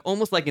up. So like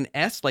almost like an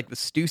S, like the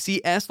Stussy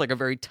S, like a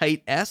very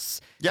tight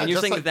S. Yeah, and you're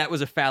just saying like- that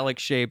was a phallic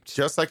shaped,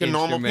 Just like a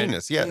normal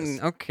penis, yes.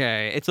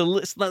 Okay, it's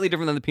slightly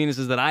different than the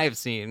penises that I have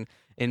seen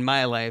in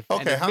my life.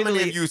 And Okay, how many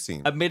admittedly- have you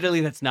seen?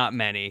 Admittedly, that's not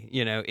many.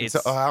 You know, it's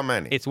So, how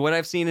many? it's what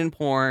I've seen in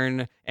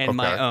porn and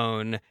my Okay.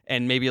 own,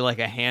 and maybe like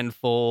a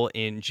handful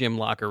in gym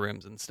locker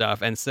rooms and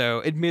stuff. And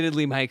so,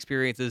 admittedly, my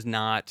experience is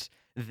not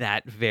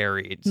that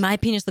varied. My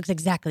penis looks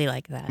exactly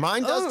like that.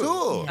 Mine does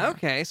Oh, too.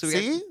 Okay, so we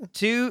See? got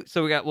two.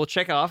 So we'll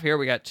check off here.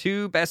 We got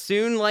two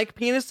bassoon-like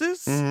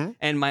penises, Mm-hmm.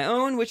 and my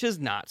own, which is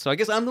not. So I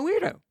guess I'm the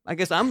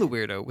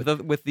weirdo.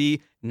 With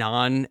the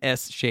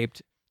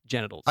non-S-shaped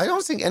genitals. I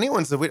don't think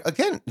anyone's the weird.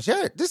 Again,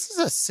 Jared, this is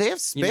a safe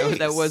space. You know,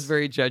 that was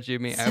very judgy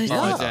of me. I So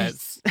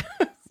apologize.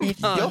 If-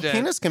 Your apologize.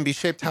 penis can be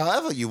shaped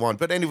however you want.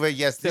 But anyway,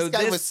 yes, this So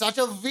guy was this- such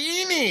a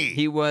weenie.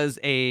 He was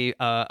a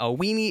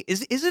weenie.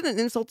 Is it an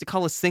insult to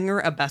call a singer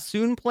a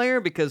bassoon player?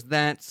 Because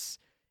that's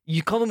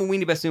you call him a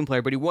weenie bassoon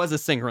player, but he was a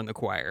singer in the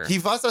choir. He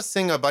was a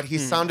singer, but he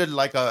sounded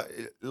like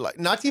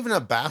not even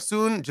a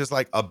bassoon, just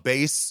like a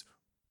bass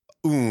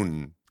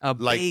oon. A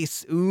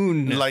bass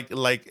oon.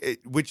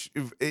 Which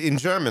in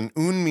German,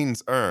 oon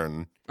means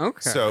earn.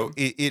 Okay. So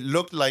it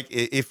looked like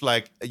if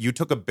like you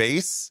took a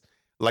bass,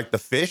 like the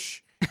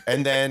fish,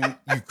 and then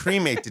you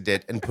cremated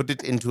it and put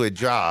it into a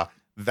jar.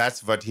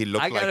 That's what he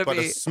looked like, but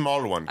a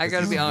small one. I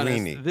gotta be honest.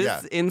 Weenie.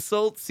 This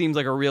insult seems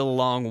like a real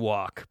long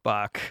walk,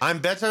 Bach. I'm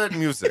better at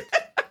music.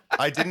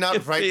 I did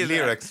not write see that.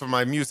 lyrics for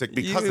my music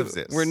because You of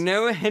this. We're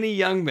no Henny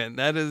Youngman.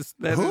 That is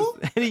Who?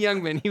 Henny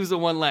Youngman. He was a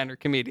one-liner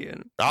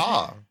comedian.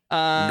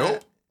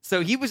 Nope.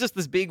 So he was just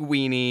this big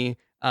weenie.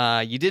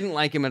 You didn't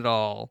like him at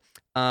all.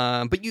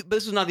 But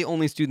this was not the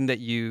only student that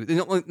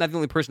not the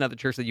only person at the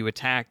church that you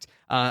attacked.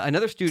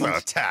 Another student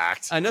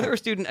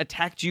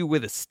attacked you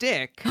with a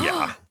stick.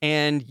 Yeah.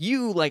 And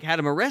you had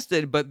him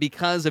arrested, but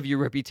because of your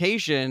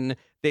reputation,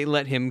 they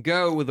let him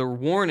go with a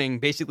warning,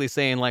 basically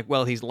saying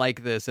well, he's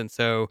like this, and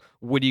so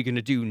what are you going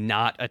to do?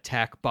 Not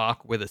attack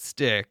Bach with a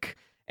stick?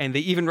 And they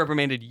even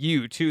reprimanded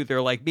you too.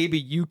 They're like, maybe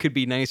you could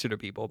be nicer to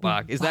people,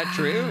 Bach. Is that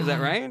true? Is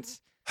that right?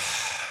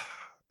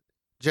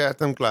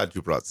 Jet, I'm glad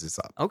you brought this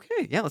up.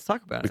 Okay, yeah, let's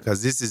talk about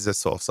because this is a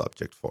sore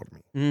subject for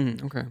me.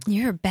 Okay.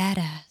 You're a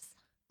badass.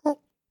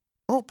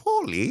 Oh,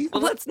 Paulie.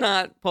 Well, let's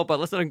not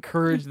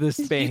encourage this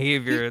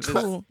behavior. You're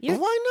cool.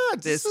 Why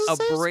not? This is a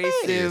safe abrasive-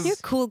 space. You're a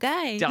cool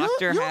guy.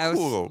 Dr. You're House.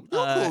 cool.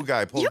 You're a cool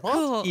guy, Pol You're Pot.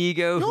 cool.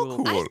 Ego You're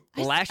who cool.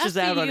 lashes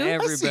I out on see you. I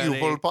see everybody. you,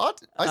 Pol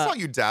Pot. I saw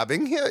you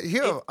dabbing.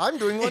 Here, I'm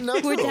doing one now,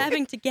 too. We're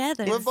dabbing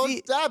together. We're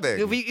both dabbing.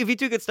 If you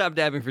two could stop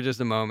dabbing for just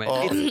a moment.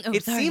 Oh.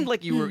 It Sorry. seemed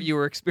like you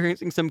were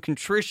experiencing some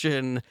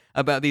contrition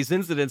about these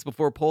incidents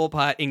before Pol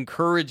Pot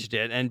encouraged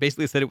it and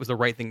basically said it was the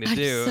right thing to I'm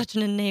do. such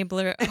an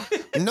enabler.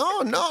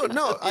 No.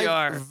 You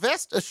are.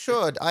 Rest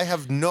assured, I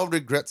have no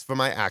regrets for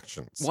my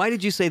actions. Why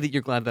did you say that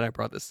you're glad that I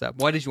brought this up?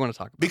 Why did you want to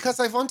talk about Because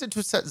I wanted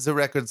to set the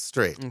record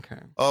straight. it?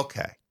 Okay.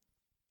 Okay.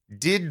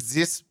 Did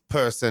this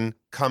person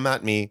come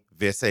at me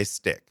with a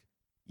stick?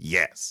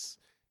 Yes.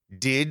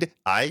 Did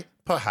I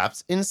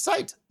perhaps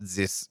incite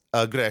this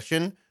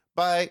aggression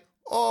by,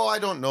 I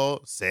don't know,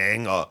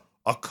 saying a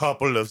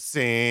couple of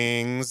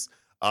things?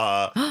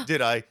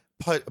 Did I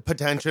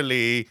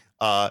potentially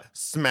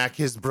smack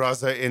his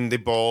brother in the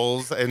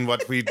balls in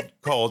what we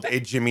called a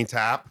Jimmy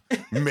tap?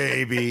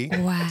 Maybe.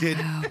 Wow.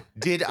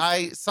 Did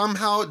I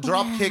somehow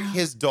drop kick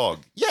his dog?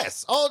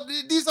 Yes.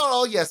 These are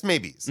all yes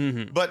maybes.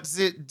 Mhm. But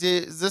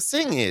the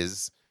thing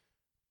is,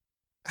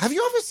 have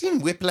you ever seen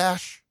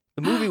Whiplash?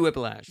 The movie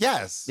Whiplash.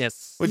 Yes.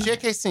 Yes. With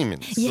J.K.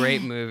 Simmons. Yeah.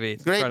 Great movie.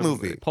 It's Great incredible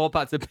movie. Pol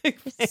Pot's a big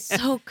fan. It's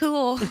so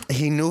cool.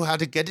 He knew how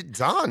to get it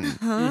done.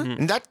 Huh?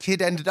 And that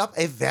kid ended up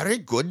a very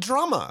good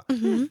drummer.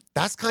 Mhm.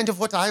 That's kind of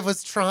what I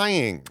was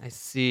trying. I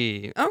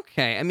see.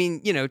 Okay. I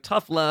mean,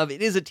 tough love.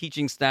 It is a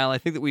teaching style. I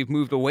think that we've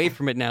moved away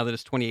from it now that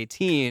it's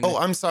 2018. Oh,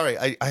 I'm sorry.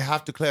 I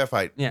have to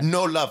clarify. Yeah.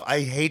 No love. I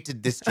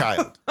hated this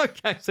child.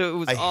 Okay. So it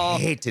was I all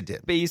hated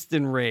him. based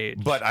in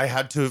rage. But I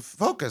had to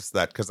focus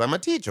that because I'm a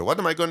teacher. What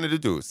am I going to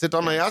do? Sit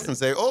on my ass and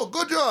say, "Oh,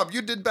 good job,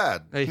 you did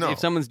bad." No. If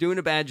someone's doing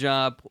a bad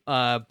job,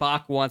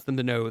 Bach wants them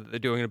to know that they're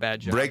doing a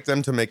bad job. Break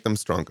them to make them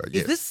stronger. Is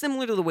Yes. this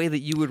similar to the way that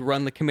you would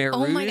run the Khmer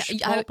Oh my Rouge,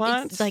 god, Pol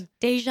Pot? it's like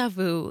deja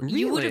vu.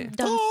 You would Really? have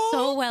done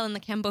so well in the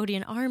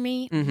Cambodian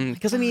army. Oh my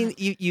Because I mean,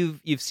 God.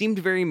 you've seemed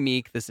very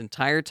meek this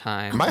entire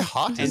time. My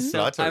heart and is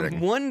so fluttering. I'm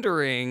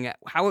wondering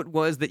how it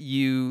was that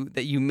you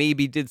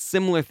maybe did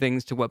similar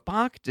things to what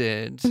Bach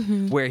did,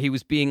 Mm-hmm. where he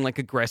was being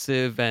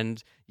aggressive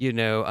and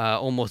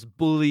almost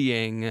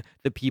bullying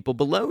the people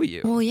below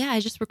you. Well, yeah, I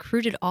just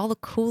recruited all the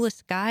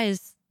coolest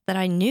guys that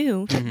I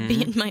knew to Mm-hmm.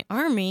 be in my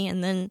army,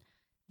 and then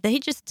they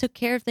just took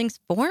care of things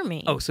for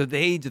me. Oh, so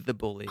they did the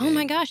bullying. Oh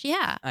my gosh,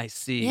 yeah. I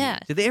see.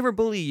 Yes. Did they ever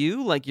bully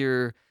you, like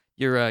your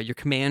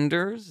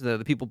commanders,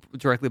 the people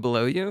directly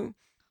below you?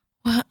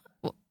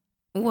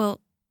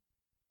 Well,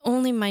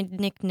 only my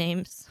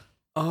nicknames.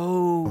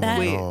 Oh, That-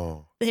 wait.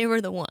 Oh. They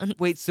were the ones.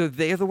 Wait, so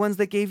they're the ones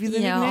that gave you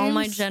the Yeah, nicknames? all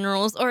my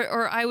generals,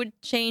 or I would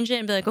change it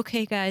and be like,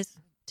 okay, guys,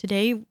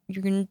 today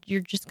you're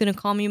just gonna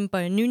call me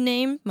by a new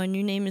name. My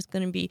new name is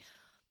gonna be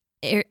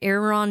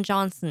Aaron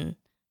Johnson,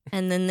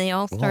 and then they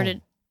all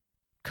started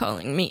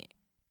calling me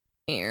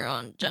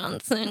Aaron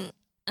Johnson,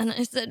 and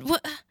I said,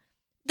 what?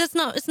 It's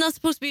not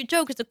supposed to be a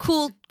joke. It's a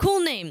cool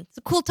name. It's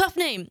a cool, tough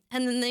name.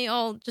 And then they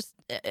all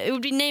it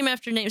would be name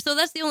after name. So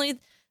that's the only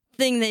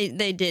thing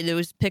they did. It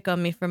was pick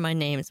on me for my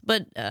names.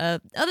 But other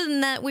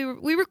than that, we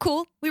were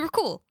cool. We were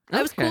cool.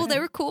 I was Okay. cool. They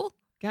were cool.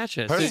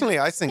 Gotcha. So- Personally,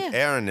 I think Yeah.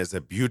 Aaron is a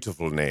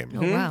beautiful name.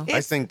 Oh, wow. I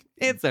think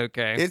it's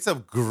okay. it's a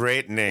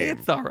great name.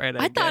 It's all right.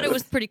 I thought it guess.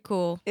 was pretty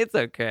cool It's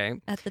okay.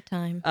 at the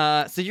time.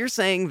 So you're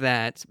saying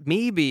that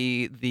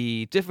maybe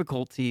the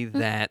difficulty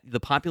that the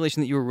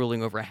population that you were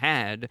ruling over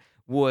had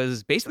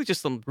was basically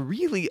just some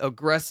really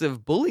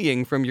aggressive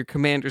bullying from your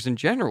commanders and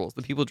generals,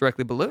 the people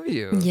directly below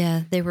you.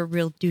 Yeah, they were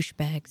real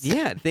douchebags.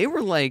 Yeah, they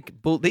were like,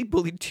 they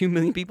bullied 2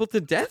 million people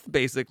to death,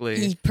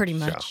 basically. Pretty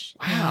much.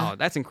 Wow,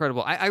 that's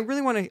incredible. I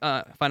really want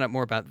to find out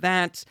more about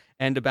that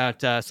and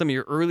about some of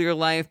your earlier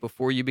life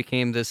before you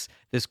became this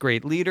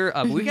great leader.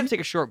 But we got to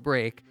take a short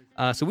break.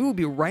 So we will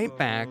be right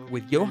back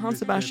with Johann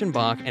Sebastian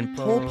Bach and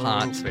Pol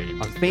Pot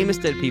on Famous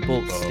Dead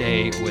People.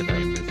 Stay with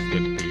us.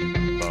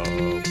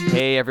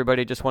 Hey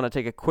everybody, just want to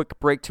take a quick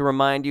break to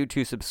remind you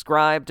to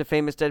subscribe to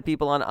Famous Dead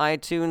People on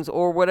iTunes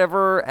or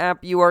whatever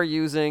app you are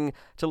using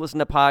to listen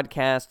to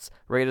podcasts.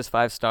 Rate us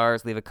 5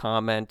 stars, leave a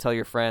comment, tell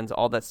your friends.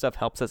 All that stuff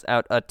helps us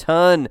out a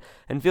ton.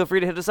 And feel free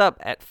to hit us up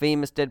at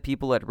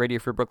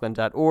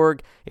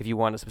famousdeadpeople@radiofreebrooklyn.org if you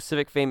want a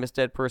specific famous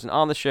dead person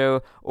on the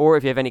show, or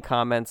if you have any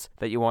comments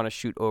that you want to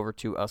shoot over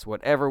to us.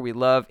 Whatever, we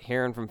love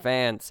hearing from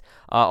fans.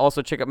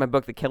 Also, check out my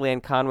book, The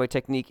Kellyanne Conway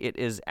Technique. It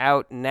is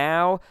out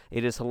now.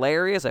 It is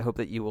hilarious. I hope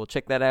that you will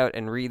check that out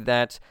and read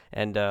that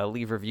and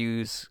leave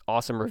reviews,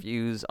 awesome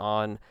reviews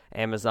on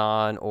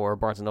Amazon or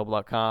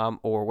BarnesandNoble.com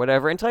or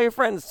whatever, and tell your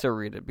friends to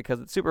read it because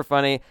it's super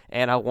funny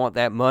and I want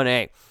that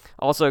money.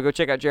 Also, go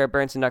check out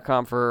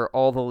JaredBarenson.com for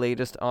all the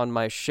latest on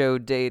my show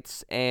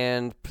dates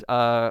and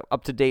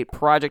up-to-date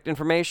project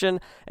information.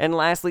 And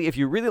lastly, if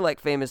you really like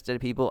Famous Dead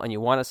People and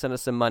you want to send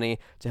us some money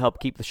to help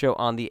keep the show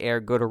on the air,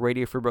 go to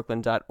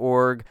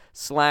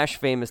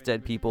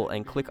radiofreebrooklyn.org/famousdeadpeople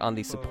and click on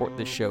the Support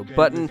This Show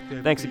button.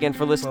 Thanks again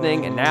for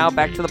listening, and now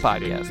back to the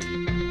podcast.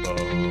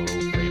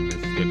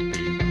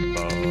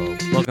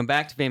 Welcome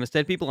back to Famous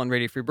Dead People on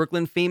Radio Free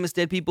Brooklyn. Famous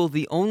Dead People,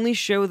 the only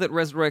show that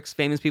resurrects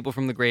famous people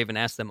from the grave and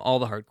asks them all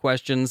the hard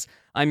questions.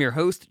 I'm your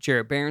host,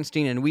 Jared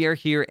Berenstein, and we are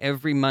here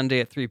every Monday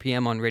at 3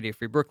 p.m. on Radio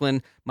Free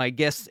Brooklyn. My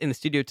guests in the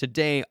studio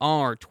today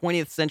are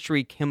 20th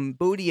century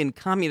Cambodian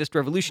communist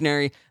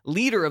revolutionary,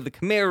 leader of the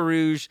Khmer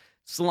Rouge,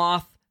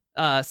 Saloth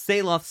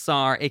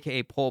Sar,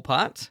 a.k.a. Pol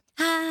Pot.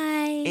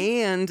 Hi.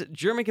 And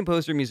German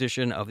composer,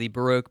 musician of the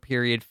Baroque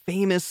period,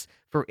 famous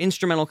for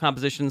instrumental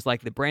compositions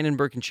like the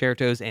Brandenburg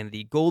Concertos and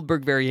the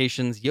Goldberg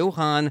Variations,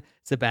 Johann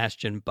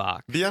Sebastian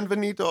Bach.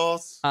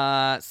 Bienvenidos.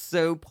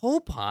 So,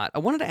 Pol Pot, I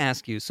wanted to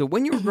ask you, so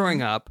when you were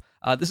growing up,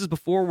 this is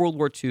before World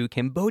War II,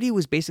 Cambodia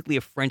was basically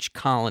a French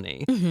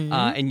colony,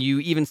 and you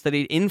even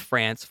studied in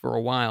France for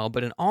a while,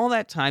 but in all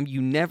that time,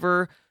 you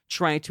never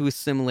tried to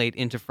assimilate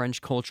into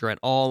French culture at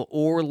all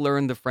or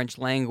learn the French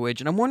language.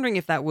 And I'm wondering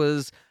if that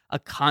was a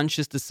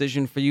conscious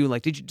decision for you.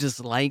 Like, did you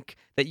dislike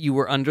that you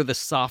were under the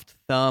soft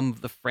thumb of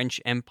the French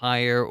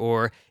Empire?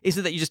 Or is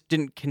it that you just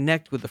didn't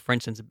connect with the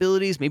French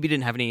sensibilities? Maybe you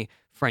didn't have any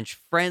French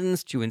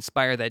friends to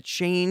inspire that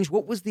change?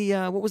 What was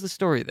the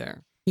story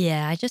there?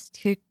 Yeah, I just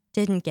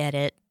didn't get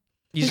it.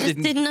 You just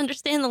didn't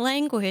understand the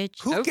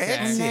language. Who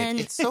gets And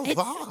it? It's so vague.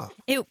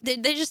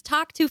 They just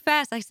talk too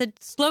fast. I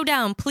said, slow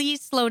down,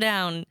 please slow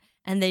down.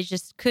 And they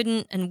just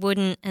couldn't and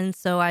wouldn't. And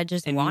so I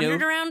just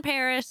wandered around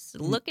Paris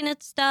looking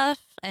at stuff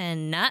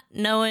and not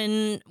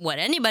knowing what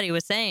anybody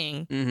was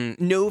saying.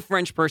 Mm-hmm. No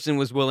French person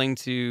was willing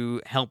to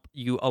help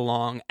you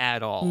along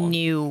at all.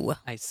 No.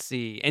 I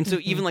see. And so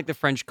even like the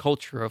French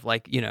culture of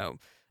like,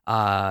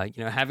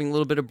 having a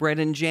little bit of bread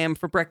and jam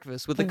for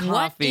breakfast with a coffee.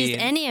 What is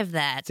any of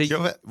that?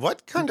 So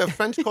What kind of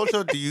French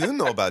culture do you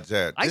know about,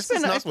 Jared? This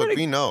is not what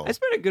we know. I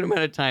spent a good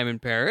amount of time in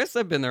Paris.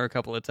 I've been there a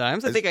couple of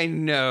times. I think I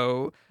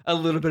know a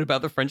little bit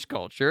about the French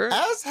culture.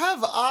 As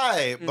have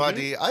I,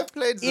 buddy. I've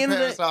played the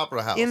Paris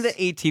Opera House. In the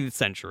 18th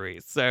century.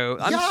 So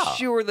I'm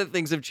sure that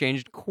things have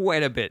changed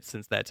quite a bit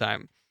since that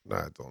time.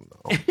 I don't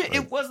know.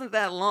 It wasn't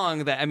that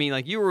long that,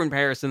 you were in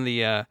Paris in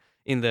the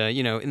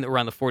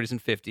around the 40s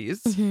and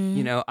 50s.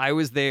 Mm-hmm. I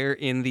was there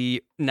in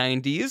the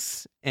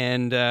 90s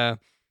and, I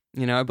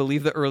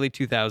believe the early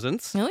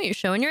 2000s. No, you're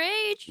showing your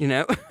age.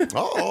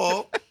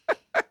 Oh,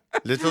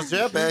 little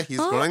Jebbe, he's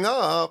growing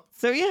up.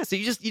 So you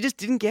just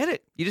didn't get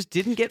it. You just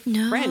didn't get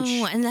French.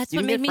 No, and that's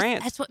what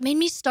made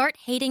me start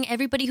hating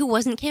everybody who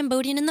wasn't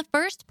Cambodian in the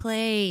first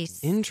place.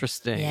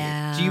 Interesting.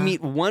 Yeah. Do you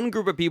meet one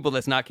group of people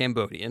that's not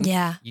Cambodian?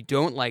 Yeah. You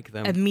don't like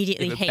them.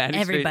 Immediately hate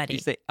everybody. You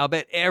say, I'll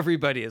bet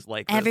everybody is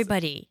like this.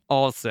 Everybody.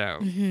 Also.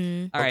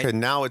 Mm-hmm. All right. Okay,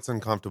 now it's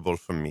uncomfortable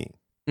for me.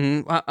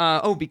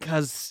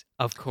 Because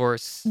of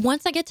course.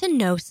 Once I get to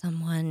know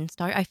someone,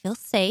 I feel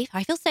safe.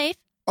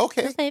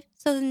 Okay. Feel safe.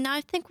 So now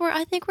I think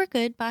we're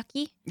good,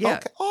 Baki. Yeah.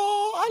 Okay.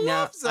 Oh, I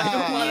love that. I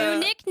don't wanna- New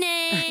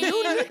nickname.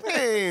 New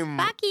nickname.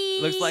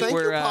 Baki. Looks like Thank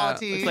we're you,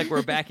 Potty. looks like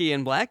we're Backy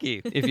and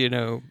Blacky, if you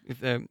know.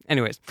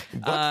 Anyways,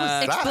 What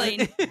was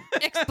that?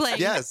 Explain.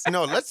 Yes.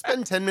 No, let's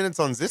spend 10 minutes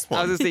on this I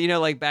one. was gonna say,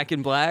 like Back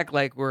in Black,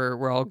 like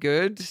we're all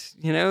good.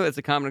 It's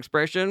a common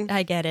expression.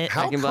 I get it.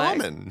 How Back in Black.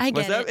 common? I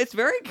What's get up? it. It's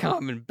very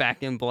common.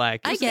 Back in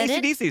Black. I It's get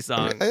an it. AC/DC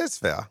song. It's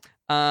fair.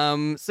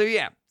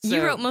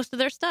 You wrote most of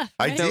their stuff.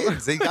 I Right? did.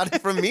 They got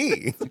it from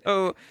me.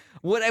 So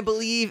what I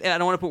believe, and I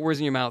don't want to put words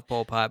in your mouth,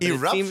 Pol Pot, but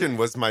Eruption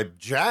was my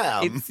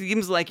jam. it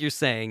seems like you're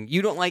saying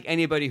you don't like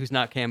anybody who's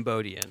not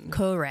Cambodian.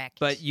 Correct.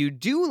 But you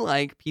do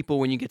like people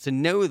when you get to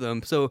know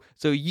them. So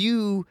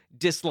you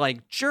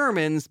dislike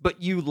Germans,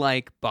 but you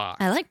like Bach.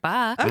 I like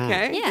Bach.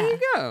 Okay, Yeah. there you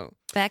go.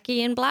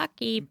 Becky and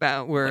Blocky.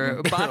 About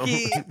where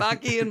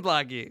Baki and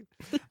Blocky.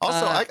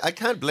 Also, I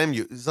can't blame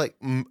you. It's like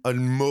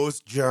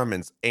most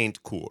Germans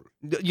ain't cool.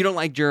 You don't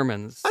like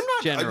Germans. I'm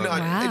not.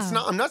 generally. It's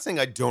not. I'm not saying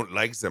I don't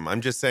like them.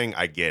 I'm just saying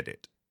I get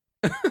it.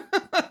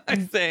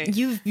 I say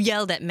You've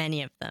yelled at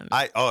many of them.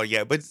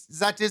 But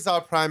that is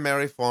our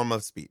primary form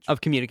of speech.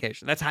 of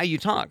communication. That's how you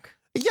talk.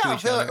 Yeah,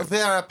 each other.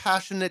 they're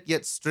passionate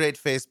yet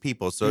straight-faced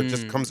people, so it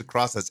just comes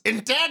across as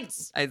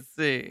intense. I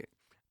see.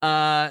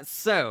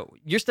 So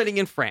you're studying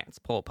in France,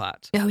 Pol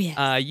Pot. Oh,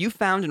 yes. You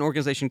found an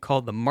organization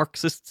called the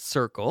Marxist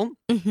Circle,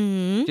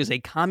 Mm-hmm. which is a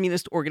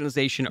communist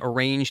organization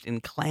arranged in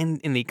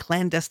the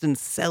clandestine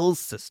cells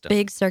system.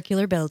 Big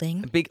circular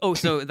building.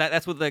 So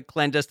that's what the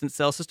clandestine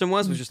cell system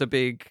was just a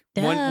big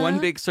one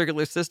big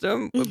circular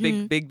system, a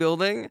big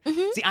building.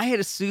 Mhm. See, I had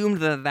assumed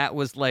that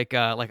was like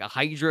a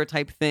Hydra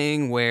type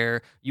thing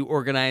where you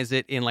organize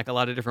it in like a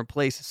lot of different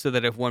places so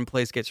that if one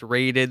place gets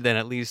raided, then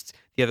at least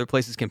the other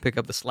places can pick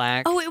up the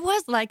slack. Oh, it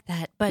was like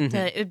that, but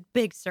a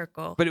big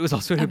circle. But it was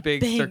also in a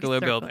big circular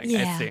circle. building.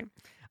 Yeah. I see.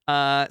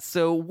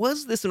 So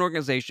was this an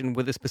organization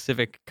with a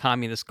specific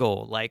communist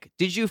goal? Like,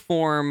 did you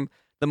form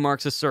the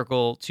Marxist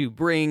Circle to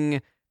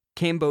bring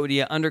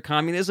Cambodia under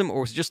communism,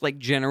 or was it just like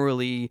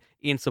generally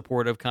in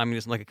support of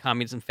communism, like a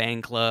communism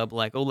fan club?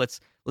 Like, oh, let's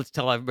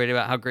tell everybody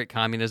about how great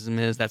communism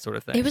is, that sort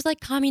of thing. It was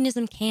like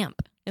communism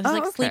camp. It was Oh,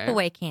 like okay.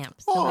 sleepaway camp.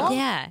 So, Aw,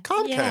 yeah.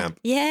 camp.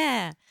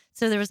 Yeah.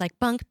 So there was like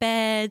bunk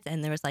beds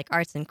and there was like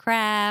arts and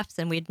crafts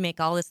and we'd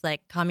make all this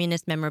like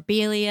communist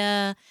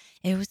memorabilia.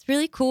 It was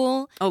really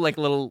cool. Oh, like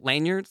little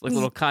lanyards, like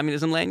little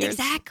communism lanyards.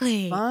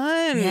 Exactly.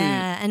 Fun.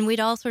 Yeah. And we'd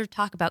all sort of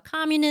talk about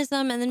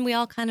communism and then we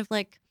all kind of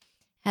like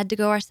had to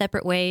go our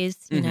separate ways,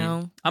 you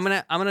know. I'm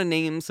gonna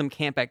name some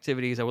camp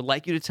activities. I would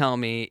like you to tell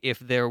me if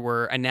there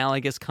were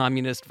analogous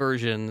communist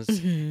versions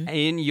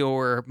in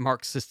your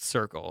Marxist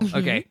circle.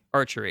 Okay,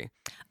 archery.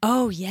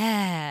 Oh,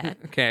 yeah.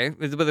 Okay,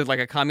 is there like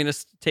a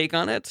communist take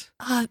on it?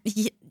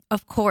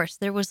 Of course.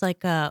 There was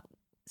like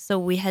so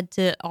we had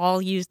to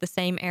all use the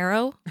same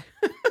arrow.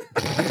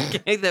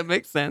 Okay, that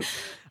makes sense.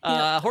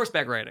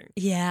 Horseback riding.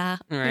 Yeah.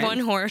 All right. One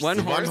horse. One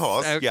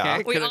horse, Okay. yeah.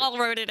 We Could've- all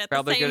wrote it at the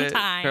probably same could've-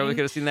 time. Probably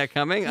could have seen that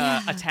coming.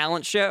 Yeah. A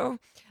talent show.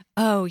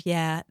 Oh,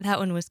 yeah. That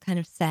one was kind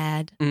of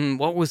sad.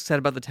 What was said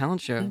about the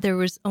talent show? There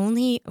was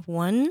only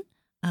one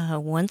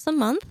once a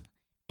month.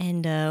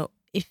 And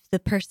if the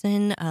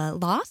person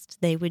lost,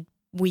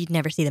 we'd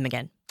never see them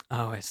again.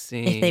 Oh, I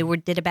see. If they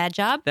did a bad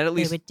job, That at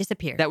least- they would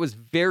disappear. That was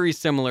very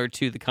similar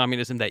to the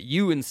communism that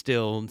you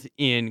instilled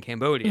in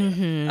Cambodia.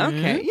 Mhm.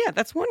 Okay, yeah,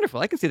 that's wonderful.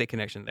 I can see the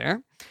connection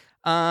there.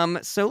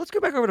 So let's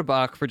go back over to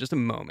Bach for just a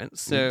moment.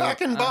 So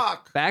Back in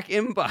Bach. Back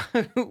in Bach.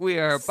 We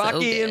are So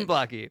Baki and good.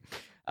 Blocky.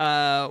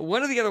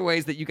 One of the other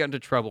ways that you got into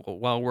trouble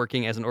while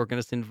working as an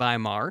organist in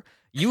Weimar,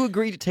 you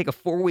agreed to take a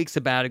 4-week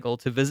sabbatical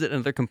to visit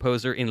another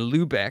composer in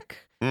Lübeck,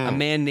 a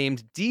man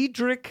named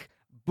Diedrich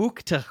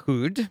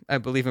Buxtehude. I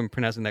believe I'm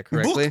pronouncing that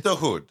correctly.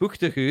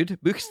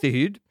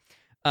 Buxtehude.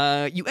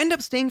 You end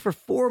up staying for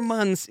 4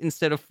 months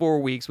instead of 4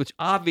 weeks, which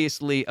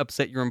obviously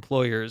upset your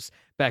employers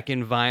back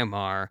in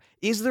Weimar.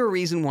 Is there a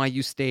reason why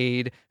you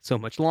stayed so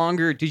much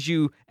longer? Did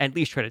you at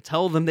least try to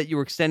tell them that you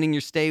were extending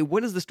your stay?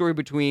 What is the story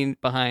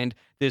behind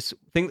this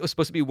thing that was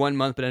supposed to be 1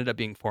 month but ended up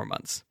being 4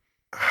 months?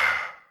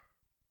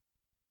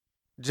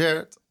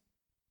 Jared,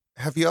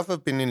 have you ever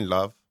been in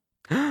love?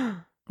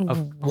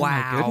 Oh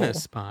my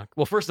goodness, Spock.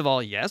 Well, first of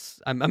all,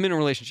 yes. I'm in a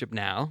relationship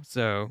now,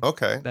 so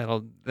Okay.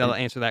 that'll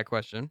answer that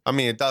question. I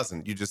mean, it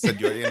doesn't. You just said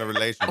you're in a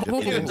relationship.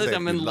 You didn't say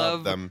I'm if in you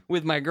love them.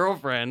 with my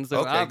girlfriend, so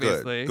Okay,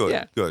 obviously, good.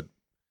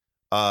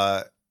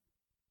 yeah.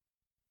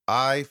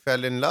 I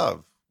fell in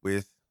love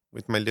with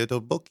my little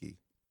bookie.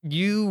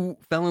 You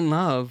fell in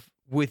love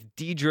with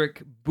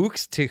Diedrich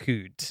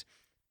Buxtehude.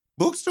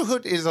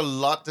 Buxtehude is a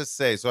lot to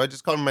say, so I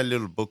just call him my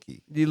little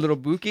bookie. The little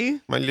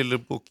Bookie? My little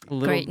bookie.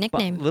 Great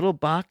nickname. Little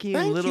Baki and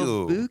Thank little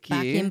you. Bookie.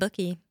 Baki and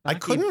Bookie. I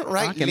couldn't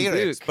write Bach and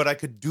lyrics, Book. but I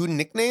could do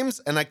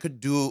nicknames and I could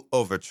do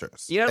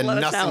overtures. You had a and lot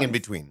of nothing in talents.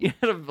 between. You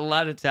had a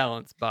lot of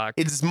talents, Bach.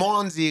 It's more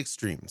on the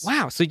extremes.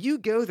 Wow, so you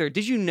go there.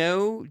 Did you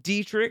know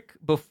Dietrich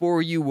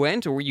before you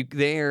went, or were you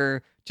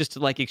there just to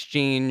like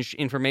exchange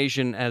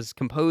information as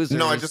composers?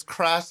 No, I just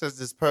crashed at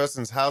this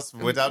person's house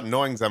without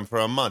knowing them for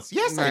a month.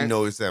 Yes, I Right.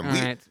 know them. All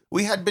right.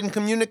 We had been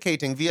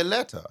communicating via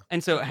letter.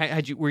 And so,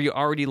 were you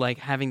already like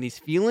having these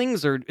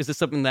feelings, or is this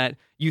something that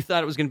you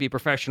thought it was going to be a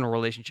professional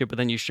relationship, but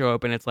then you show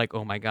up and it's like,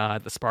 oh my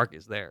god, the spark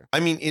is there? I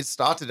mean, it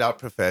started out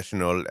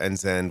professional, and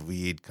then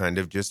we'd kind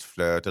of just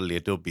flirt a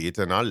little bit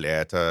in our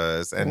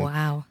letters, and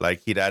Wow.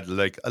 like he'd add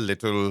like a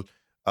little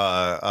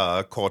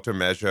quarter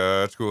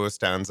measure to a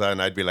stanza,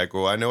 and I'd be like,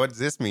 "Oh, I know what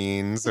this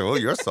means. Oh,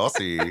 you're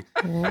saucy."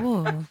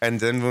 Whoa. And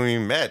then when we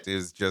met, it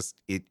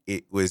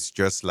was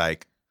just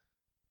like,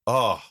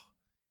 oh,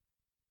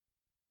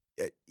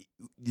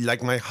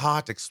 like my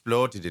heart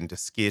exploded into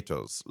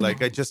Skittles.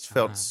 Like I just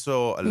felt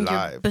so Your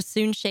alive.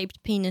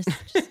 bassoon-shaped penis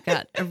just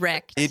got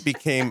erect. It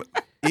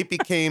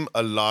became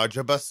a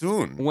larger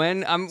bassoon.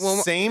 When I'm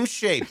Same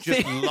shape,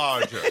 just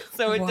larger.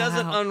 so it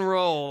doesn't Wow.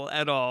 unroll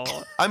at all,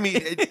 I mean,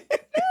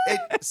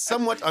 it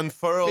somewhat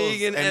unfurls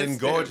Being an and S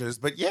engorges,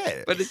 but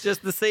yeah. but it's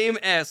just the same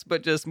S,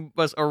 but just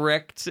was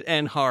erect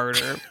and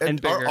harder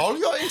and Are bigger. all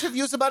your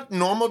interviews about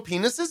normal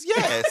penises?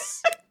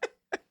 Yes.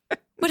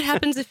 What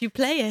happens if you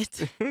play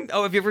it?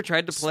 Oh, have you ever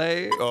tried to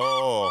play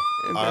Oh,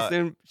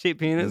 bassoon shaped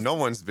penis? no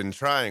one's been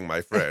trying,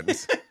 my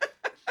friends.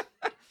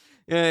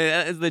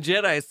 As the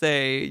Jedi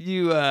say,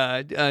 you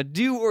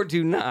do or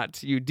do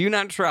not. You do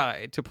not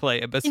try to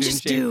play a bassoon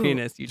just shaped do.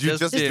 penis. You just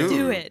just do.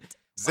 Do it.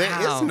 There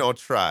Wow. is no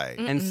try.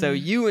 And so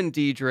you and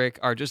Diedrich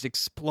are just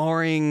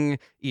exploring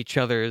each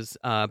other's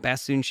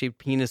bassoon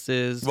shaped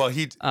penises. Well,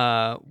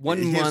 One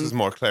his month. is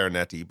more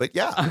clarinetty, but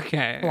yeah.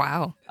 Okay.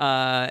 Wow.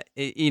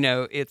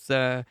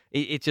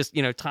 It's just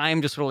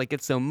time just sort of like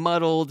gets so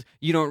muddled.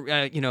 You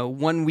don't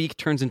 1 week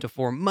turns into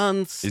 4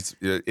 months.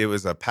 It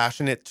was a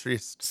passionate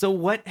tryst. So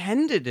what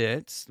ended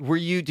it?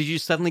 Did you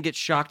suddenly get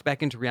shocked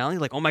back into reality?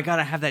 Like, oh my God,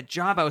 I have that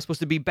job. I was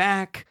supposed to be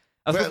back.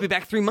 I was supposed to be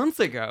back 3 months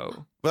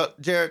ago. Well,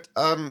 Jared,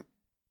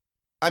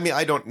 I mean,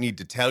 I don't need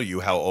to tell you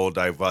how old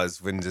I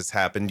was when this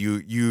happened.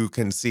 You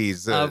can see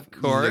the Of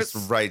course.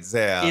 list right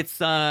there.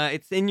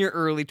 It's in your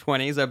early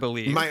 20s, I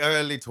believe. My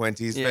early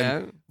 20s,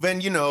 Yeah. when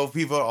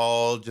we were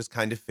all just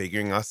kind of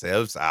figuring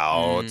ourselves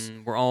out.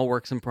 We're all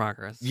works in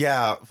progress.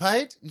 Yeah,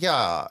 right?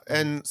 Yeah.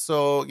 And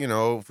so,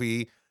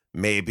 we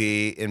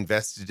maybe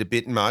invested a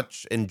bit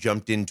much and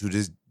jumped into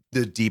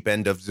the deep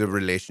end of the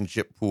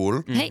relationship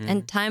pool. Hey,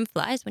 and time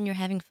flies when you're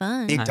having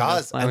fun. It Time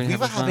does. flies when And we you're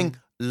were having having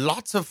fun.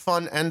 lots of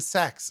fun and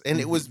sex, and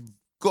it was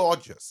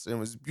gorgeous. It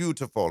was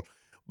beautiful.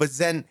 But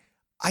then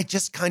I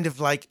just kind of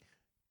like,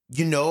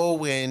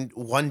 when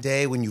one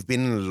day when you've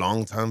been in a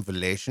long-term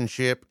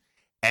relationship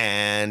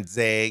and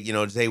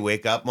they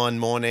wake up one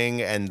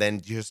morning and then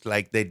just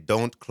like they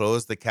don't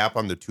close the cap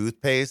on the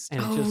toothpaste.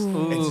 And it just, Oh.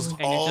 ooh, It's just and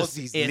it all just-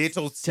 these it's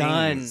little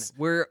done. things.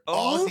 We're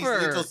All these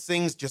over. little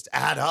things just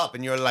add up,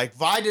 and you're like,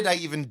 why did I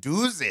even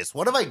do this?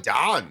 What have I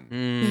done?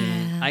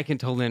 Yeah. I can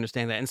totally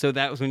understand that. And so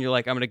that was when you're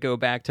like, I'm going to go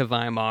back to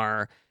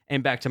Weimar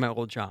and back to my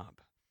old job.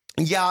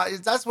 Yeah,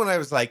 that's when I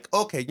was like,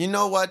 okay, you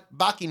know what?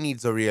 Baki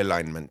needs a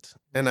realignment.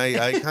 And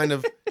I kind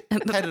of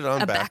headed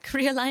on a back. back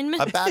realignment?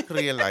 A back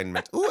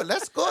realignment. Ooh,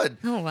 that's good.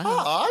 Oh, wow.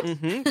 Hot.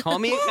 Call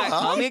me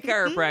a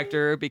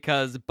chiropractor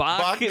because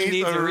Bach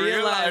needs a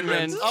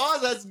realignment. Oh,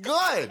 that's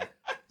good.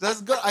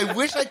 That's good. I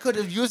wish I could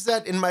have used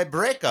that in my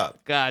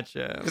breakup,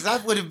 Gotcha. because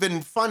that would have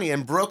been funny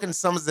and broken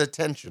some of the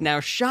tension. Now,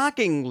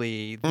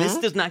 shockingly, this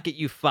does not get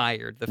you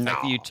fired. The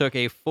fact that you No. took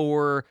a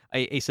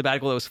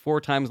sabbatical that was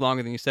 4 times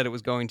longer than you said it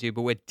was going to.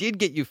 But what did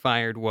get you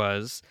fired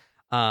was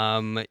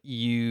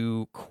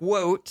you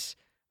quote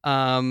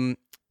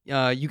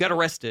you got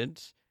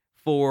arrested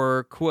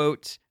for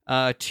quote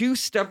too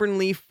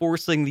stubbornly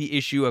forcing the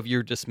issue of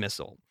your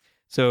dismissal.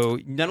 So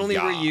not only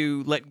were Yeah.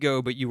 you let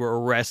go, but you were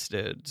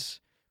arrested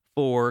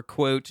for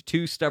quote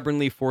too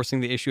stubbornly forcing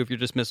the issue of your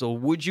dismissal.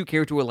 Would you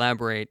care to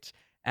elaborate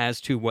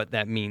as to what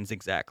that means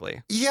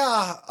exactly?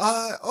 Yeah.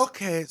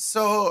 Okay.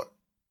 So,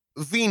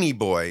 Weenie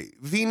boy,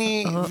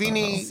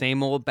 Weenie.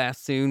 Same old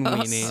bassoon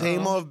weenie.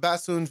 Same old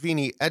bassoon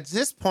Weenie. At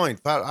this point,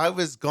 while I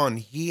was gone,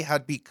 he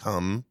had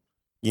become,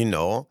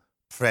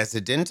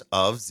 president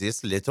of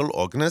this little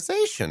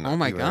organization. Oh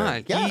my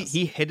God. Yes.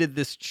 He headed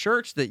this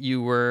church that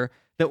you were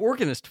the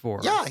organist for.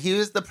 Yeah, he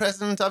was the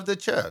president of the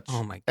church.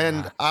 Oh my God.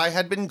 And I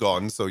had been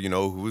gone, so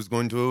who's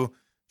going to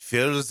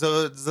fill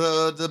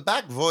the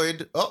back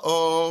void?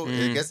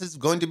 I guess it's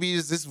going to be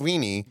this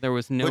Weenie. There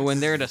was no But- one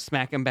there to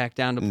smack him back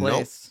down to Nope,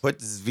 place. put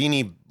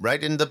Weenie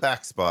right in the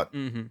back spot.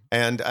 Mm-hmm.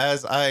 And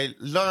as I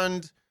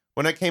learned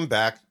when I came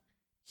back,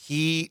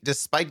 he,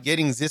 despite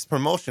getting this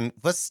promotion,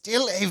 was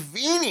still a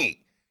Weenie.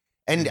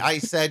 And I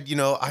said,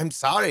 I'm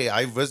sorry,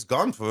 I was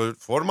gone for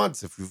 4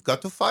 months. If you've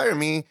got to fire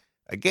me,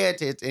 I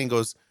get it. And he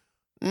goes,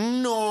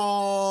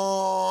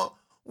 no,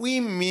 we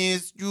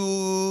missed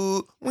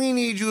you. We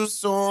need you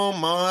so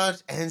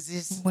much. And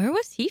this, Where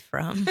was he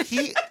from?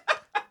 he,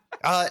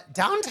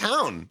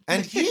 downtown.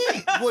 And he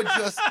would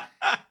just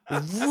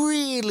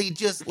really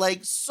just like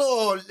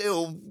so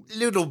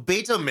little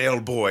beta male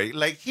boy.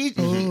 Like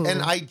and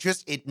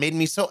it made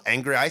me so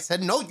angry. I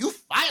said, no, you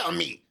fire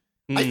me.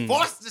 I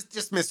forced this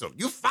dismissal.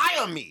 You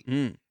fire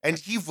me. And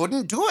he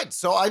wouldn't do it.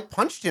 So I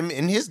punched him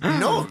in his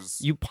nose.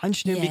 You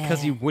punched him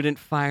because he Yeah. wouldn't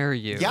fire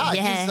you. Yeah,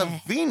 Yeah. he's a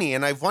Weenie,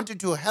 and I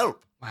wanted to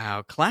help.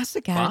 Wow.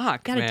 Classic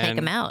Bach, Gotta man. take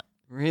him out.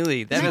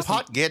 Really? That is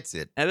Pot gets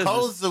it. that is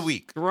Calls the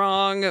week.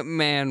 strong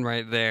man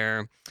right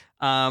there.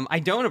 I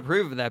don't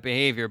approve of that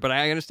behavior, but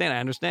I understand.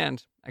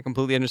 I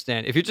completely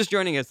understand. If you're just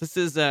joining us, this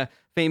is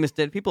Famous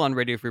Dead People on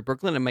Radio Free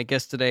Brooklyn, and my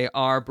guests today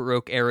are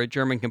Baroque-era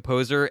German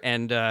composer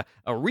and a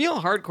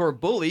real hardcore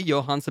bully,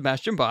 Johann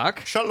Sebastian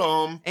Bach,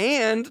 Shalom.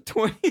 and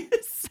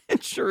 20th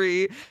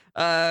century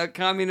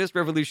communist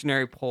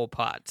revolutionary Pol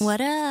Pot. What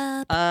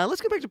up?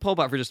 Let's go back to Pol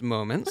Pot for just a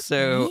moment.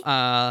 So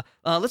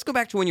let's go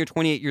back to when you're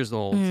 28 years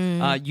old.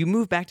 You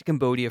moved back to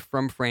Cambodia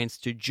from France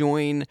to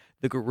join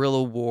the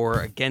guerrilla war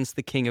against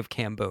the king of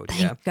Cambodia.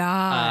 Thank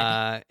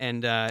God.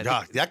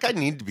 Yeah, that guy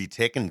needed to be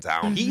taken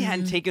down. He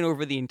had taken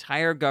over the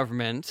entire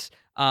government.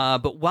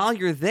 But while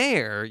you're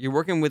there, you're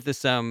working with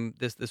this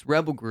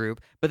rebel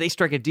group, but they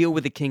strike a deal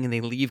with the king and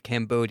they leave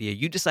Cambodia.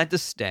 You decide to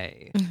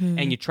stay,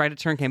 and you try to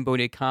turn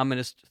Cambodia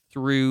communist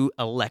through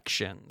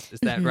elections. Is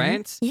that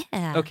right?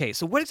 Yeah. Okay,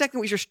 so what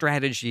exactly was your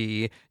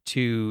strategy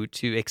to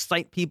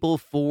excite people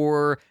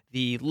for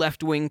the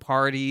left-wing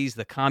parties,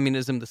 the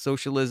communism, the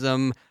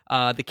socialism,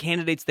 the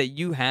candidates that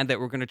you had that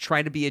were going to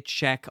try to be a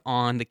check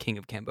on the king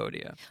of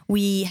Cambodia?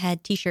 We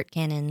had T-shirt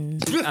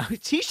cannons.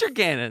 T-shirt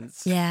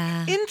cannons.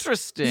 Yeah.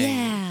 Interesting.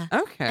 Yeah.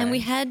 Okay. And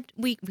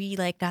we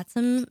like got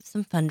some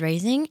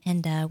fundraising,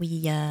 and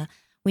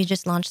we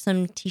just launched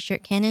some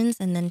T-shirt cannons,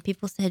 and then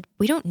people said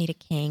we don't need a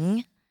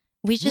king.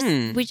 We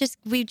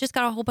just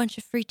got a whole bunch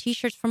of free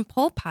T-shirts from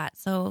Pol Pot.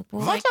 So we're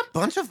What like, a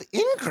bunch of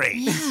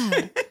ingrates.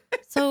 yeah.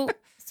 So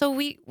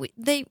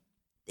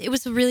it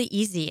was really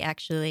easy,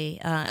 actually,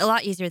 a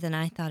lot easier than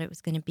I thought it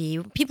was going to be.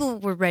 People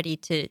were ready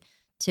to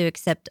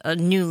accept a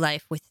new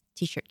life with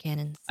T-shirt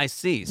cannons. I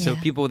see. So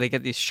Yeah. people, they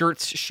get these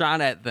shirts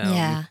shot at them,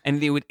 Yeah.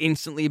 and they would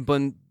instantly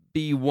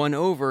be won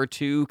over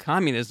to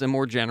communism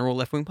or general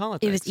left-wing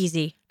politics. It was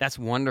easy. That's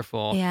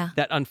wonderful. Yeah.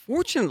 That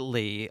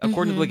unfortunately,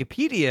 according to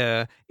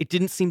Wikipedia, it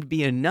didn't seem to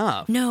be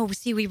enough. No,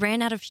 see, we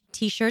ran out of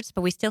T-shirts,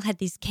 but we still had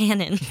these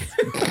cannons,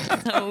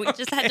 so we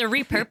just had to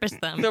repurpose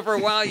them. So for a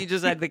while, you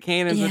just had the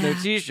cannons and their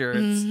Yeah.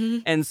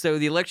 T-shirts, and so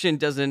the election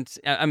doesn't.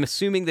 I'm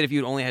assuming that if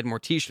you'd only had more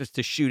T-shirts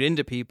to shoot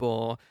into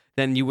people,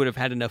 then you would have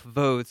had enough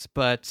votes.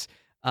 But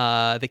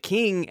the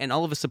king and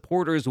all of his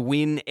supporters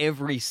win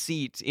every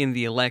seat in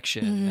the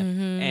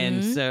election,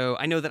 and so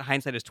I know that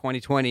hindsight is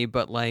 20/20,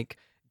 but like,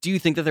 do you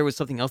think that there was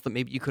something else that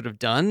maybe you could have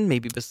done?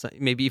 Maybe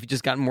maybe if you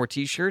just gotten more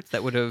T-shirts,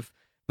 that would have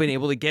been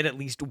able to get at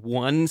least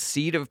one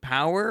seat of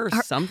power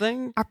or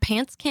something. Are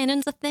pants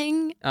cannons a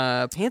thing?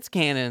 Pants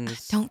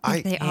cannons. Don't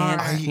think they are.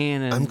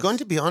 Cannons. I'm going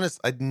to be honest.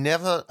 I'd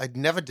never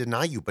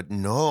deny you, but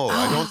no,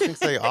 I don't think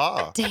they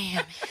are.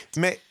 Damn.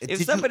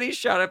 If somebody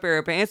shot a pair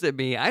of pants at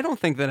me, I don't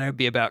think that I'd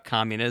be about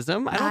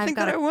communism. I don't I've think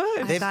got that I a- would.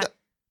 I've They've got- got-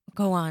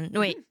 Go on.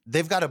 Wait.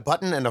 They've got a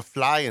button and a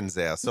fly in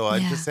there, so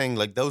I'm Yeah. just saying,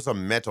 like, those are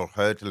metal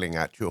hurtling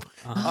at you.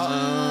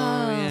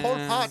 Oh, yeah. Pol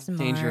Pot, Smart.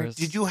 Dangerous.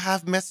 Did you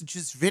have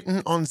messages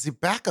written on the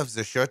back of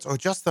the shirts or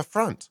just the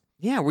front?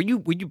 Yeah, were you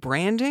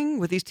branding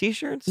with these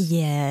T-shirts?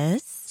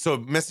 Yes. So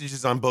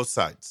messages on both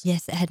sides.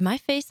 Yes, it had my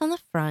face on the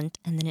front,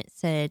 and then it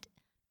said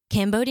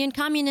Cambodian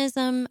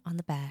communism on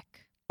the back.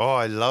 Oh,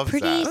 I love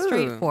Pretty that.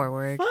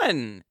 straightforward.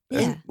 Fun.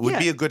 Yeah. Would Yeah.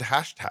 be a good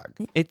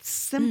hashtag. It's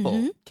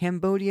simple.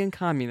 Cambodian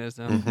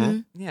communism.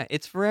 Mhm. Yeah,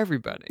 it's for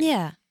everybody.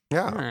 Yeah.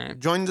 Yeah. All right.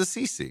 Join the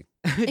CC.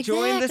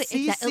 Join the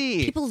Exactly.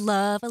 CC. People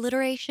love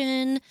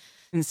alliteration.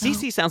 And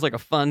CC sounds like a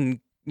fun,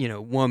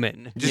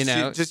 woman.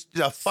 Just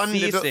a fun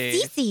little.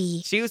 Cece.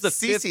 Cece. She was the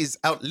fifth, Cece's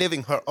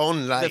outliving her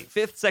own the life.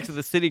 fifth Sex of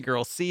the City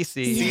girl,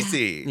 Cece. Yeah.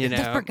 Cece. You The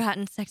know.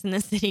 forgotten Sex in the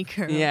City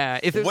girl. Yeah.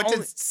 If it What only-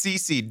 did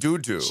Cece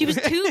do? She was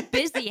too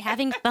busy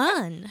having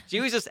fun.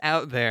 She was just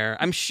out there.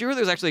 I'm sure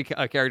there's actually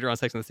a character on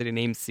Sex and the City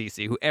named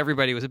Cece who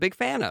everybody was a big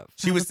fan of.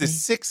 She was the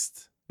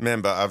sixth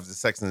member of the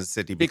Sex and the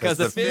City Because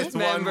the fifth fifth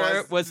one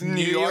member was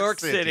New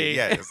York City.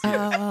 Yes.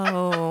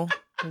 Oh,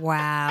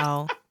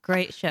 wow.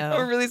 Great I'm show.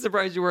 really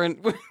surprised you weren't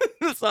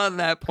on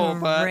that Pol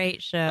Pot.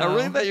 Great show. I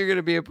really thought you were going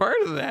to be a part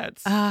of that.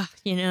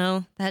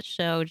 That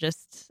show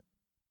just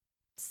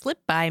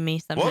slipped by me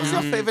somehow. What was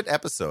your favorite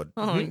episode?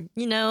 Oh,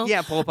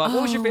 Yeah, Pol Pot.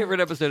 What was your Oh. favorite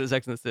episode of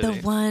Sex and the City?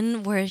 the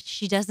one where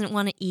she doesn't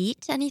want to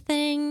eat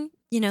anything.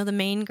 The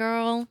main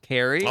girl.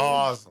 Carrie?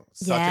 Oh,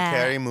 such Yeah. a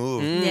Carrie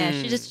move. Mm. Yeah,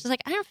 she's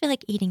like, I don't feel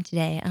like eating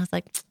today. I was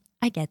like,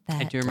 I get that.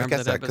 I do remember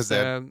guess that that 'cause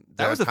they're- episode.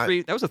 That was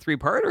they're a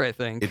three-parter, I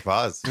think. It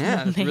was.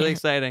 Yeah, it's really Man.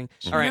 exciting.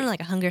 She's All right. running like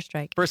a hunger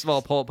strike. First of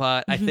all, Pol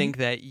Pot, I Mhm. think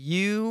that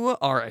you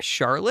are a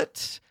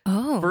Charlotte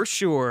Oh, for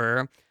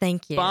sure.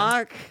 thank you.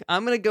 Bach,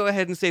 I'm going to go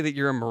ahead and say that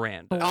you're a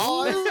Miranda.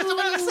 Oh, I was just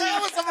about to say I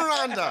was a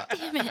Miranda.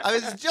 Damn it. I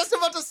was just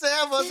about to say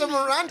I was a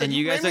Miranda. And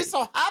you you guys made me are-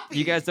 so happy.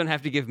 You guys don't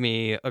have to give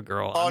me a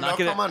girl. Oh, I'm not no,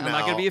 gonna, come on I'm now.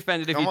 not going to be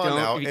offended if Come you on don't.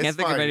 now. If you It's can't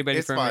think of fine. anybody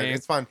it's for fine. me.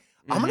 It's fine.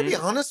 I'm going to be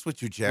Mhm. honest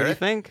with you, What do you Jared.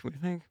 think? What do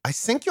you think? I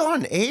think you're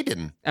an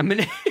Aiden. I'm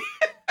gonna.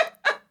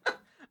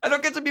 I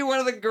don't get to be one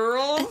of the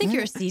girls. I think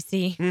you're a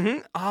CC. Mm-hmm.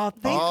 Oh,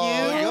 thank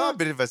Oh, you. you're a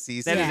bit of a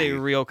CC. That is a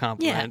real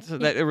compliment. Yeah.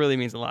 That it really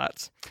means a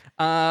lot.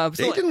 So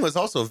Aiden was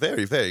also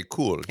very, very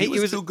cool. He He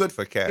was was- too good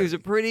for Carrie. he was a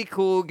pretty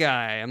cool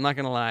guy. I'm not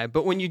gonna lie.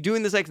 But when you're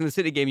doing the Sex and the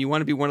City game, you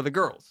want to be one of the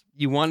girls.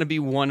 You want to be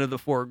one of the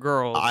four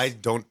girls. I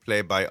don't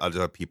play by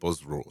other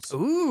people's rules.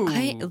 Ooh,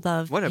 I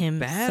love what a him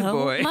bad so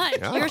boy. much.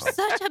 Yeah. You're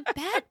such a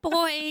bad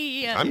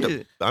boy.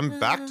 I'm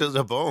back to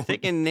the bone.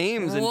 Taking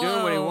names and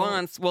doing what he Whoa.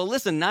 wants. Well,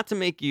 listen, not to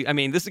make you. I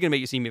mean, this is gonna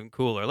make you seem even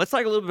cooler. Let's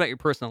talk a little bit about your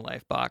personal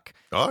life, Bach.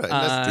 All right,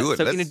 let's do it.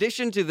 So, Let's- in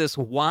addition to this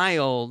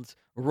wild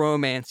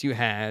romance you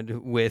had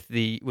with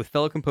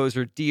fellow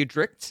composer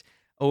Deirdre,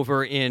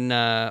 over in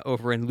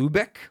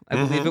Lubeck, I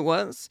believe it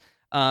was.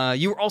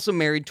 You were also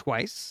married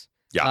twice.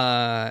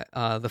 Yeah.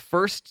 The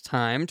first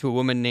time to a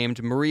woman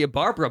named Maria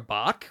Barbara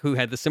Bach, who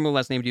had the similar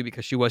last name to you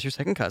because she was your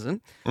second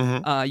cousin.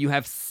 You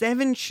have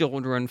 7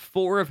 children,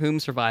 4 of whom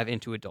survive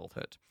into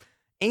adulthood.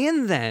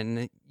 And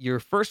then your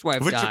first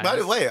wife Which, dies. by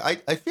the way,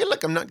 I feel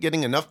like I'm not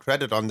getting enough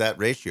credit on that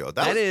ratio.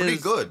 That was pretty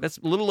good. That's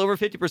a little over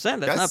 50%.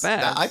 That's not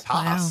bad. I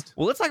passed.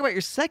 Well, let's talk about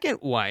your second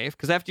wife,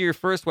 because after your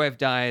first wife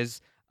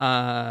dies,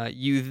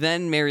 you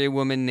then marry a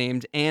woman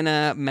named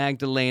Anna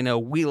Magdalena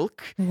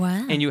Wilk.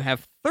 Wow. And you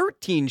have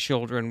 13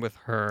 children with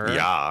her.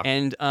 Yeah.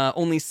 And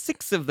only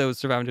 6 of those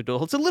survive into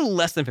adulthood. It's a little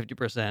less than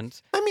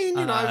 50%. I mean,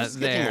 I was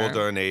getting there.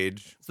 older in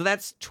age. So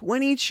that's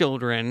 20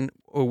 children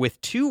with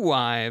 2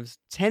 wives,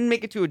 10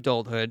 make it to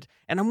adulthood.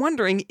 And I'm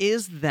wondering,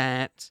 is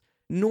that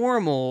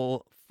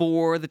normal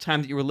for the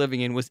time that you were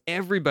living in? Was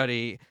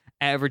everybody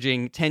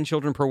averaging 10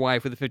 children per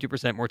wife with a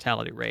 50%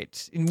 mortality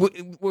rate?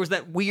 Was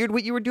that weird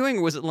what you were doing?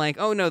 Or was it like,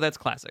 oh no, that's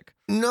classic?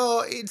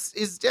 No,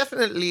 it's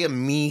definitely a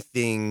me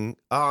thing.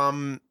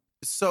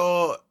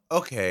 So,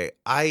 okay,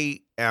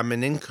 I am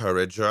an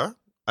encourager.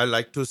 I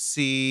like to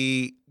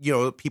see,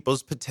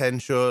 people's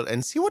potential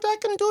and see what I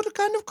can do to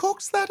kind of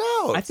coax that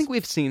out. I think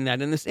we've seen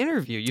that in this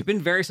interview. You've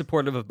been very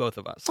supportive of both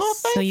of us. Oh,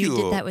 thank So you.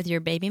 you did that with your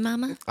baby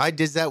mama? I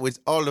did that with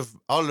all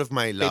of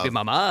my love. Baby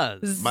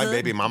mamas. My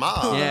baby mama.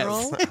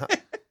 Yes.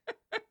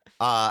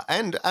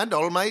 And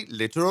all my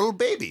literal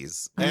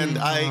babies. And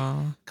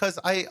because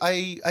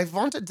I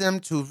wanted them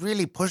to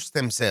really push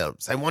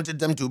themselves. I wanted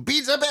them to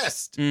be the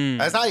best,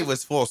 as I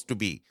was forced to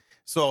be.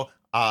 So,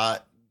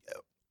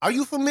 are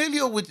you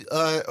familiar with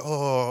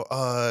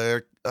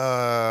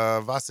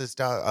was ist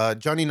da?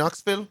 Johnny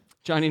Knoxville?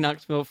 Johnny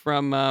Knoxville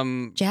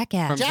from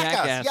Jackass. From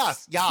Jackass.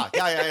 Jackass. Yes.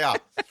 Yeah.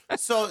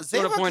 So they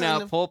I want were to point kind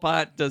out, of- Pol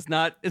Pot is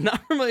not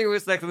familiar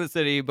with Sex and the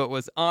City, but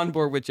was on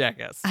board with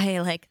Jackass. I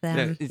like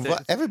them. Well,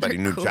 everybody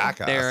knew Cool.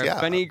 Jackass. They're yeah. a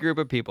funny group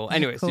of people.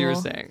 Anyway, so you were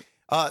Cool. saying.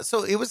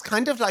 So it was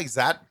kind of like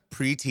that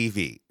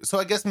pre-TV. So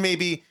I guess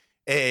maybe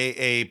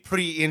a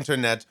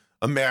pre-internet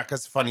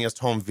America's Funniest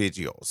Home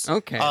Videos.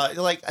 Okay.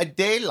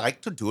 They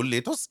like to do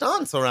little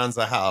stunts around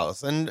the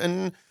house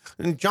and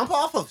jump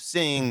off of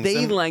things.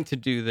 They and- like to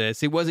do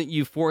this. It wasn't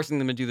you forcing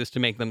them to do this to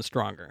make them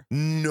stronger.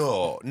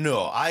 No.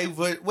 I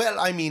would. Well,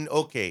 I mean,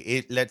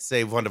 okay. Let's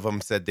say one of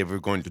them said they were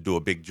going to do a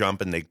big jump,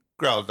 and they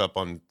growled up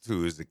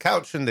onto the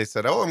couch, and they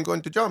said, "Oh, I'm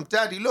going to jump,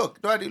 Daddy, look.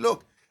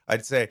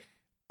 I'd say,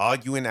 "Are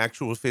you in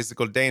actual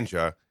physical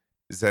danger?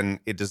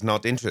 Then it is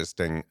not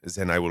interesting.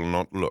 Then I will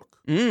not look."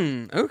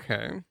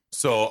 Okay.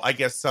 So I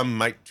guess some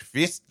might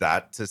twist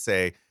that to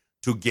say,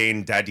 to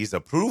gain Daddy's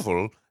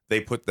approval,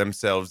 they put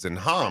themselves in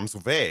harm's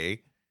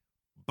way.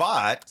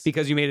 But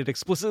Because you made it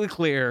explicitly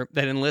clear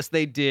that unless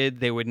they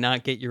did, they would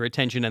not get your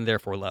attention and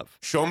therefore love.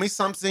 show me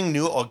something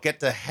new or get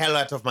the hell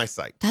out of my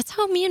sight. That's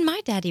how me and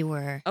my daddy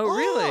were. Oh,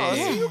 really? Oh, so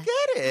Yeah. you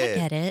get it. I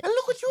get it. And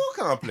look what you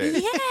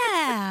accomplished.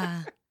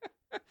 Yeah.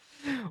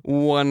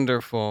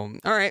 Wonderful.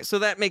 All right. So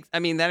that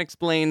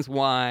explains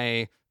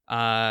why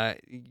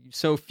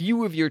so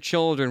few of your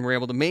children were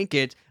able to make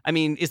it. I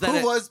mean, is that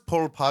Who was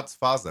Pol Pot's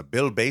father?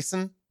 Bill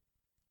Basin?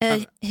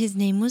 His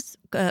name was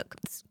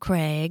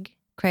Craig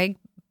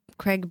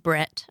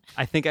Brett.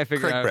 I think I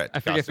figured Craig out. Brett, I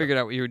think I gotcha. figured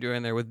out what you were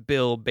doing there with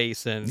Bill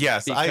Basin.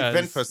 Yes, I because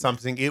went for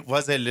something. It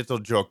was a little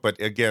joke, but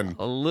again,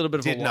 a little bit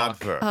of did a not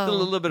walk. work. Oh. A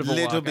little bit of a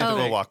Little walk. bit I of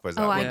a think. walk was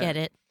that Oh, I one. get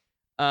it.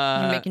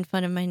 You're making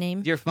fun of my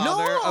name. Your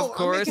father, No, of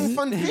course. I'm making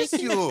fun of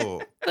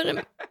you.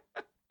 But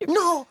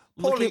No,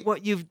 Look Polly. at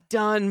what you've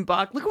done,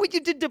 Bach. Look at what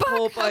you did to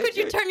Pol Buck, how Pot. could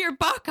you turn your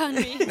back on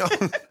me? No,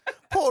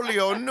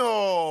 Polio,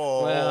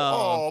 no. Well,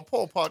 oh,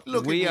 Pol Pot,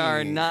 look at me. We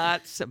are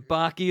not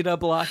Bach-y to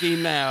blocky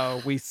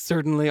now. We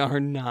certainly are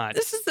not.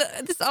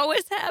 This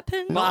always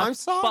happens. No, I'm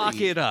sorry.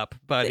 Bach it up,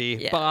 buddy.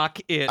 Yeah. Bach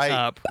it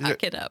up.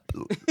 Back it up.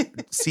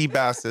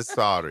 Seabass is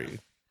sorry.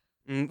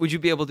 Would you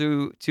be able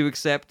to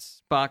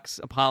accept Bach's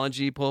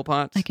apology, Pol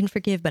Pot? I can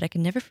forgive, but I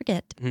can never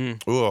forget.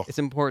 Oh, It's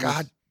important.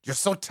 God, you're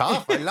so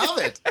tough. I love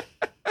it.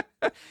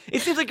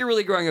 It seems like you're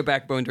really growing a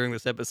backbone during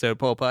this episode,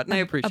 Pol Pot, and I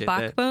appreciate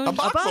that. backbone? A A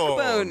backbone.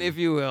 backbone, if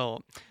you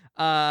will.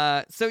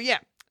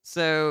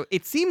 So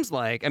it seems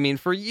like, I mean,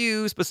 for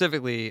you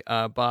specifically,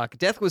 Bach,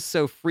 death was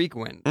so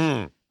frequent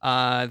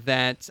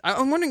that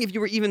I'm wondering if you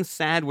were even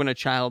sad when a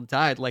child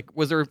died. Like,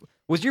 was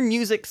your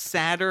music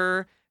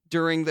sadder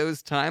during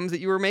those times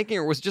that you were making,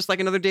 or was it just like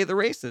another day at the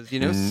races? You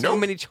know, so Nope.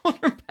 many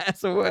children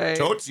pass away.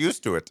 Totes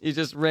used to it. You're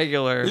just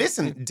regular.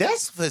 Listen,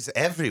 death was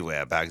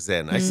everywhere back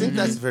then. I think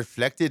that's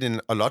reflected in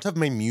a lot of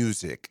my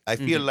music. I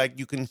feel like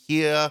you can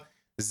hear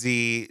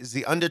the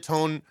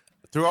undertone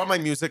throughout my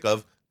music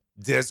of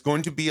there's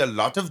going to be a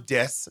lot of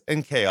death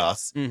and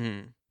chaos,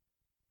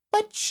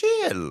 but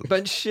chill.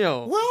 But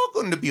chill. We're all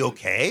going to be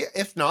okay.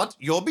 If not,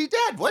 you'll be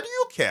dead. What do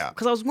you care?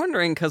 Because I was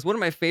wondering, because one of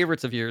my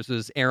favorites of yours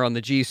was Air on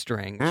the G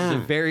String, which is a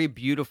very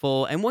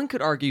beautiful and one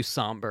could argue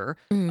somber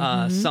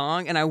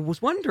song. And I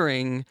was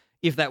wondering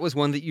if that was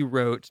one that you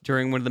wrote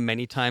during one of the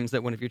many times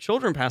that one of your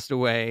children passed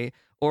away,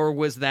 Or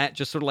was that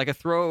just sort of like a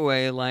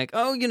throwaway, like,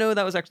 oh,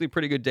 that was actually a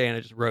pretty good day, and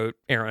I just wrote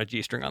Aaron on a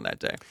G-string on that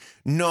day?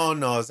 No,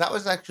 that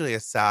was actually a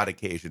sad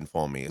occasion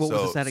for me. What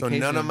was a sad So none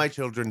occasion? of my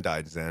children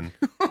died then.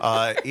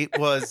 It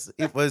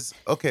was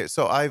okay.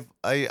 So I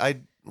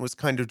was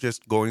kind of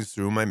just going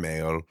through my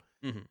mail.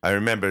 Mhm. I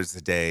remember the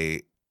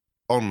day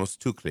almost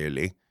too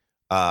clearly.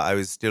 I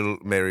was still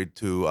married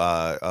to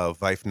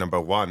wife number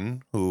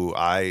one, who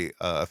I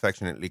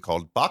affectionately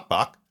called Bok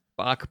Bok.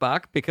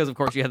 Bok, because of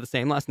course you had the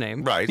same last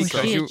name. Right. Was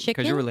So she a Because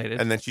chicken? you're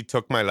related. and then she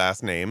took my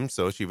last name,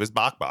 so she was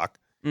Bok Bok.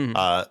 Mhm.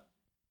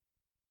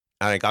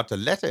 And I got a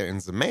letter in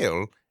the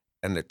mail,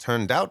 and it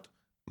turned out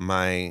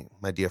my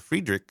dear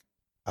Friedrich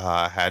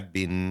had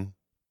been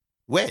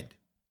wed.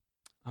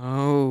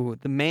 Oh,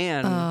 the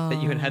man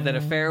that you had that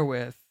affair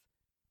with,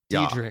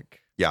 Yeah.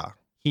 Diedrich, Yeah,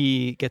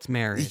 he gets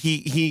married.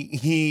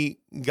 he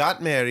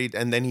got married,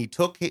 and then he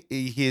took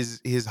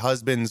his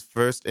husband's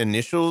first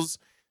initials,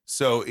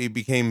 so it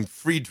became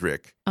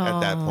Friedrich at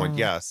that point. Oh.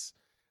 Yes.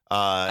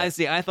 I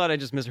see. I thought I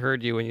just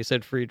misheard you when you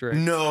said Friedrich.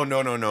 No.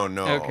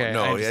 Okay, I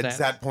No, at understand.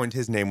 that point,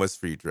 his name was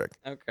Friedrich.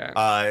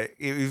 Okay.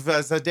 It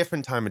was a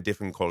different time, a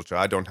different culture.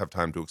 I don't have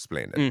time to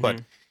explain it,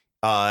 but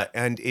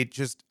and it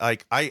just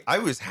like I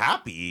was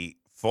happy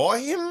for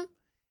him,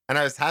 and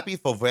I was happy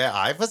for where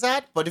I was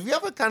at. But if you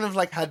ever kind of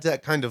like had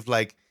that kind of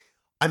like,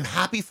 I'm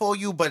happy for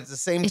you, but at the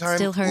same It time,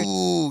 still hurts.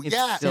 ooh, It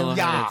yeah, still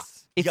yeah.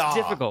 hurts. It's Yeah.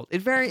 difficult.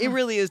 It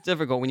really is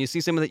difficult when you see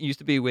someone that you used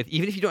to be with,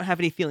 even if you don't have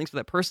any feelings for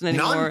that person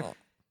anymore.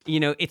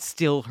 None. It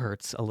still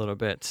hurts a little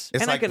bit.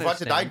 It's And I like, can what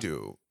did I understand.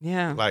 do?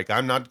 Yeah. Like,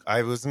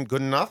 I wasn't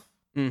good enough.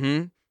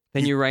 Mm-hmm.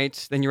 Then you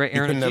write You Aaron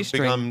couldn't on a have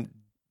G-string.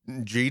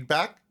 become G'd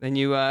back, Then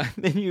you write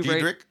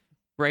Friedrich.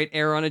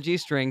 Aaron on a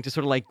G-string to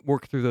sort of like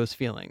work through those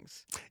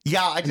feelings.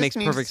 Yeah, I just makes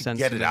needed perfect to sense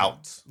get to it me.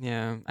 out.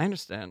 Yeah, I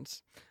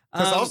understand.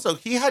 Because also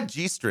he had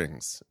G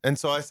strings, and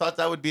so I thought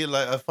that would be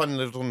like a fun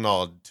little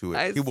nod to it.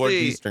 I He wore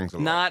see. G strings a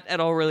lot. Not at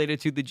all related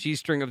to the G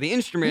string of the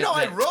instrument. No,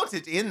 I that- wrote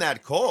it in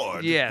that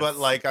chord. Yes. but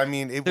like I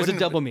mean, it There's a wouldn't-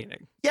 double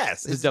meaning.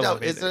 Yes, There's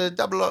it's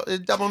double a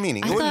double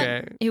meaning. I It wouldn't- thought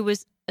Okay. it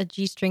was a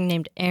G-string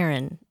named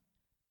Aaron.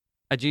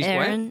 A G string.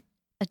 Aaron,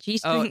 a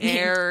G-string Oh,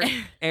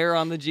 named air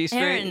on the G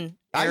string. Aaron.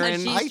 Aaron,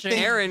 A G-string.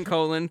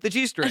 Aaron, the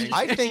G string.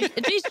 I think A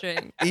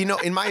G-string.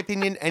 in my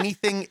opinion,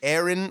 anything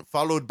Aaron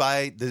followed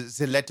by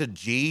the letter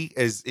G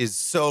is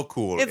so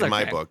cool It's in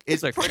my okay. book.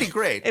 It's It's okay. pretty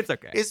great. It's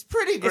okay. It's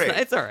pretty great.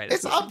 It's all right.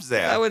 It's up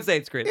there. I would say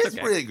it's great. It's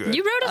okay. pretty good.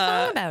 You wrote a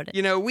song about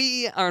it.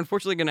 We are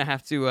unfortunately going to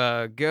have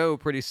to go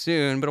pretty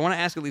soon, but I want to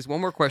ask at least one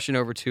more question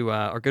over to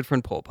our good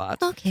friend Pol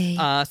Pot. Okay.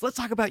 So let's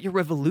talk about your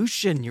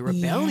revolution, your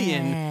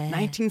rebellion. Yeah.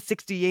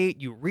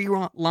 1968, you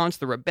relaunched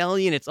the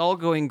rebellion. It's all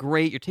going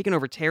great. You're taking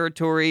over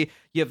territory.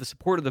 You have the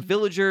support of the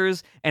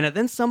villagers. And at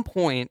then some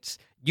point,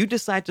 you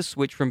decide to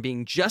switch from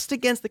being just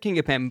against the king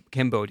of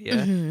Cambodia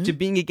Mm-hmm. to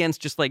being against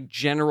just like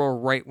general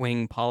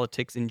right-wing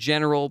politics in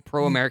general,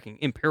 pro-American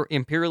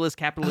imperialist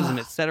capitalism,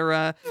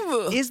 etc.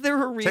 Is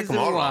there a reason 'em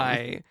all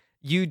why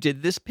you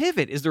did this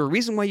pivot? Is there a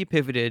reason why you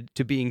pivoted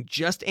to being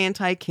just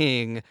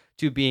anti-king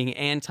to being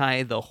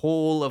anti the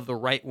whole of the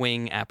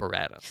right-wing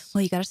apparatus?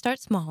 Well, you got to start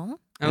small.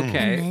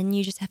 Okay. And then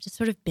you just have to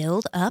sort of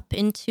build up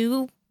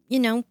into,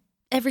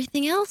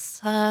 everything else.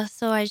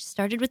 So I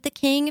started with the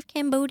king of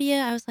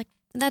Cambodia. I was like,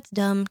 that's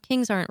dumb.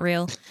 Kings aren't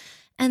real.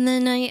 And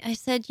then I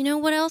said, you know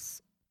what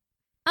else?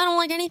 I don't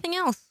like anything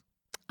else.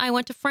 I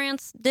went to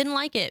France, didn't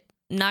like it.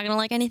 Not going to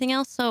like anything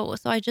else. So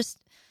I just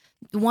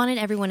wanted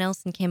everyone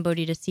else in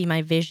Cambodia to see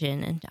my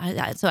vision. And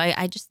I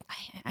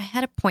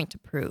had a point to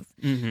prove.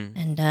 Mm-hmm.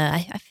 And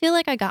I feel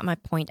like I got my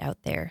point out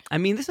there. I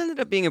mean, this ended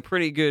up being a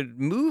pretty good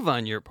move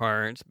on your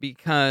part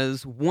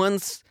because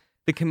once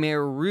the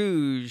Khmer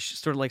Rouge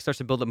sort of like starts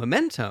to build up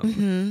momentum,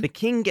 Mhm. the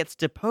king gets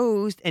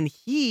deposed and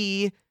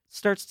he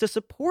starts to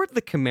support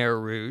the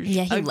Khmer Rouge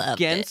Yeah, he loved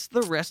against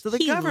the rest of the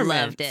He government.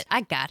 loved it.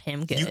 I got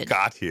him good. You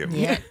got him.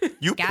 Yeah.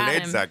 You Got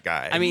played him. that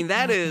guy. I mean,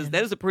 that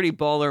is a pretty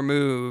baller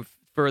move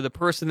for the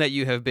person that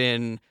you have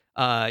been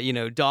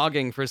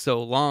dogging for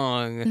so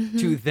long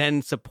to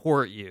then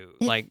support you.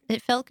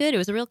 It felt good. It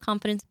was a real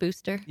confidence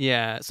booster.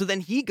 Yeah. So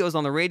then he goes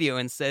on the radio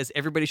and says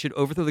everybody should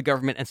overthrow the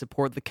government and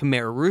support the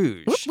Khmer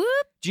Rouge. Whoop,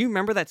 whoop. Do you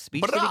remember that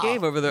speech that he Brah.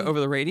 gave over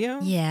the radio?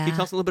 Yeah. Can you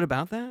tell us a little bit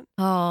about that?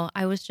 Oh,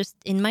 I was just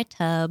in my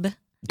tub.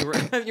 You were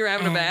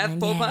having a bath, and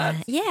Pol yeah, Pot?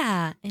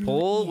 Yeah. and-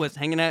 Pol yeah. was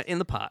hanging out in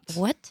the pot.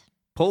 What?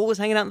 Pol was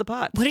hanging out in the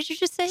pot. What did you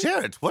just say?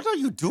 Jared, what are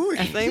you doing?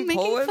 His name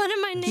Making Pol was? fun of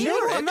my name?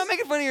 No, I'm not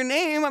making fun of your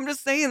name. I'm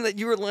just saying that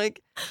you were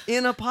like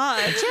in a pot.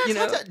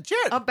 Jared,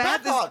 Jared, a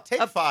bath back off.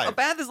 Take a, 5. A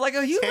bath is like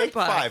a human Take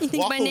pot. 5. You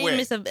think Walk my name away.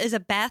 is a A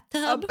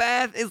bathtub?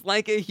 bath is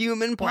like a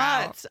human Wow.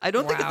 pot. I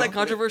don't think it's Wow. that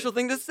controversial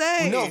thing to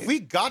say. No, we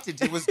got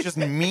it. It was just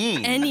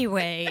mean.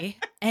 Anyway,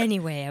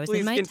 I was Please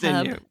in my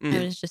continue. tub. Mm.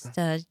 I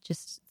was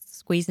just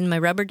squeezing my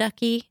rubber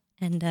ducky,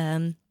 and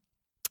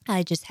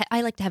I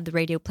like to have the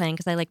radio playing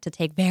because I like to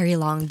take very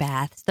long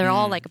baths. They're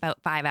all like about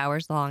 5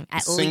 hours long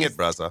at Sing least. it,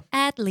 brother.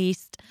 At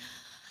least.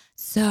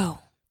 So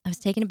I was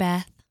taking a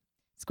bath,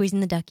 squeezing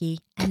the ducky,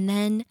 and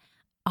then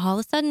all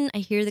of a sudden I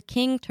hear the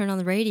king turn on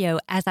the radio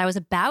as I was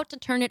about to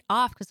turn it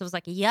off because I was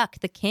like, yuck,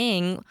 the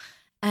king.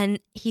 And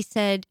he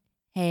said,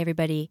 "Hey,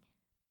 everybody,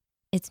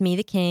 it's me,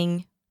 the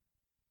king.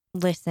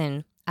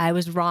 Listen, I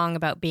was wrong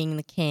about being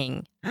the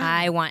king.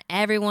 I want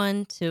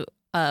everyone to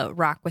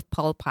rock with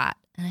Pol Pot."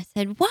 And I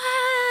said, "What?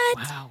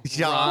 Wow.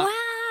 Yeah. Rock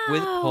Wow.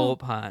 with Pol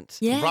Pot.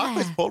 Yeah. Rock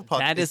with Pol Pot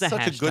That is a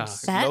such a good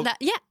hashtag. slogan.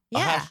 Yeah.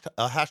 Yeah.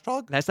 A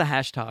hashtag? That's a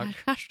hashtag.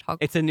 Hashtag.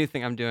 It's a new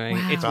thing I'm doing.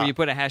 Wow. It's where you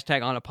put a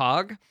hashtag on a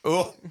pog.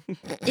 Oh,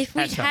 If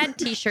we Hashtag. had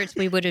T-shirts,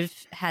 we would have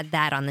had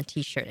that on the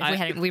T-shirt. If we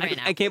had it, we ran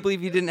out. I can't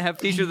believe you didn't have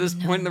t-shirts at this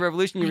point in the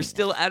revolution. You were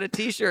still out of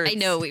t-shirts. I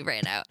know we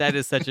ran out. That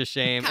is such a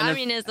shame.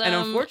 Communism. And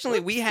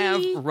unfortunately, we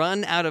have Whoopsie.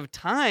 run out of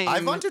time. I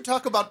want to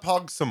talk about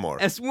Pog some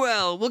more. as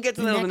well. We'll get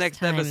to that on the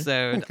Next next time.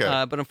 episode.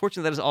 Okay. But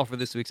unfortunately, that is all for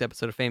this week's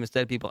episode of Famous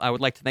Dead People. I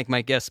would like to thank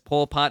my guests,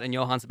 Pol Pot and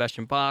Johann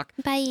Sebastian Bach,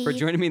 Bye. for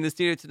joining me in the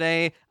studio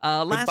today.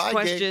 Last Goodbye,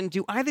 question.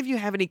 Do either of you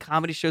have any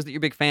comedy shows that you're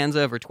big fans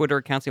of or Twitter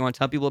accounts you want to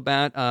tell people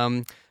about?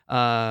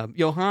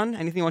 Johann,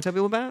 anything you want to tell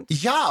people about?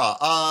 Yeah,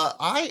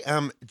 I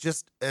am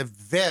just a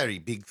very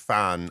big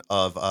fan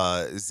of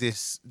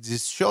this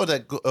show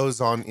that goes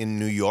on in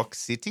New York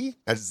City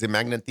at the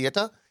Magnet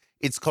Theater.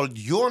 It's called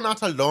You're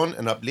Not Alone,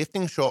 an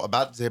uplifting show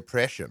about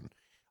depression.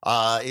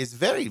 It's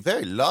very,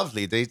 very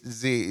lovely.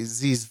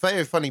 These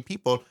very funny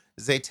people,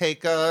 they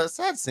take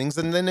sad things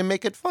and then they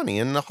make it funny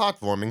and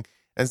heartwarming.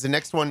 And the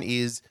next one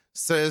is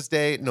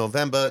Thursday,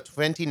 November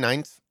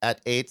 29th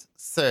at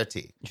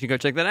 8:30. You should go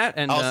check that out.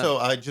 And Also,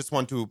 I just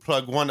want to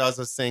plug one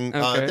other thing.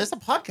 Okay. There's a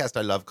podcast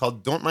I love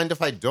called Don't Mind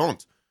If I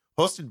Don't,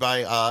 hosted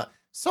by,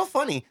 so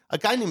funny, a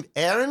guy named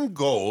Aaron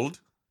Gold.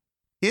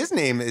 His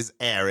name is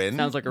Aaron.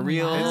 sounds like a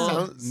real It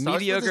starts with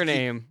mediocre a G.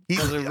 name.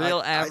 Sounds a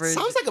real average.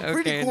 Sounds like a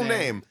pretty okay cool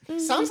name.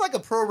 Sounds like a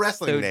pro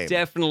wrestling So name.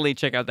 definitely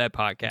check out that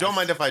podcast. Don't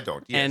mind if I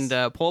don't. Yes.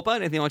 And Pol Pot,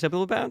 anything you want to tell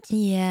people about?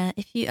 Yeah,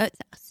 if you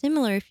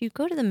similar, if you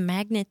go to the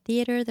Magnet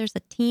Theater, there's a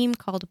team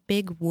called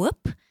Big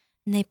Whoop,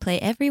 and they play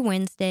every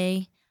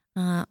Wednesday.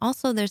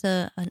 Also, there's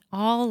an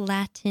all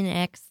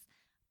Latinx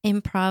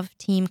improv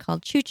team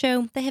called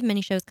Chucho. They have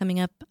many shows coming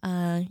up.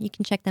 You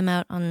can check them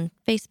out on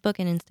Facebook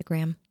and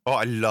Instagram. oh,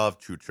 I love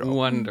Chucho.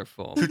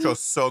 Wonderful. Chucho's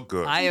so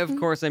good. I, of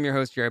course, am your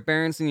host, Jared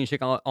Berenson. You can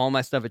check out all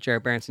my stuff at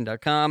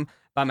jaredberenson.com.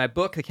 Buy my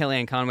book, The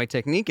Kellyanne Conway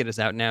Technique. It is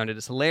out now, and it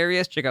is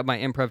hilarious. Check out my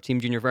improv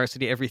team, Junior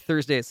Varsity, every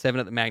Thursday at 7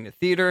 at the Magnet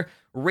Theater.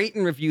 Rate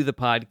and review the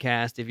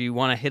podcast. If you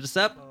want to hit us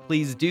up,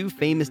 please do.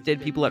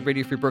 FamousDeadPeople at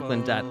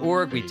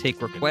RadioFreeBrooklyn.org. We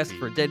take requests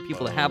for dead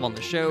people to have on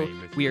the show.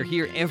 We are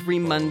here every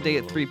Monday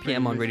at 3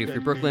 p.m. on Radio Free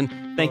Brooklyn.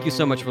 Thank you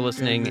so much for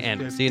listening, and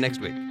we'll see you next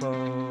week.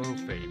 Famous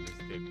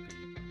dead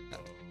people.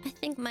 I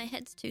think my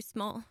head's too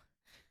small.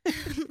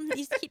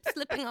 These keep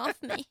slipping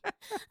off me.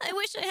 I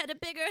wish I had a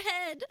bigger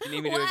head. You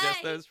need me to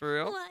adjust Why? those for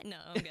real? Why? No,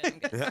 I'm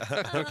good.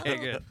 I'm good. Okay,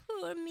 good. Oh,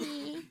 poor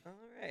me. All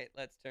right,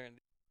 let's turn.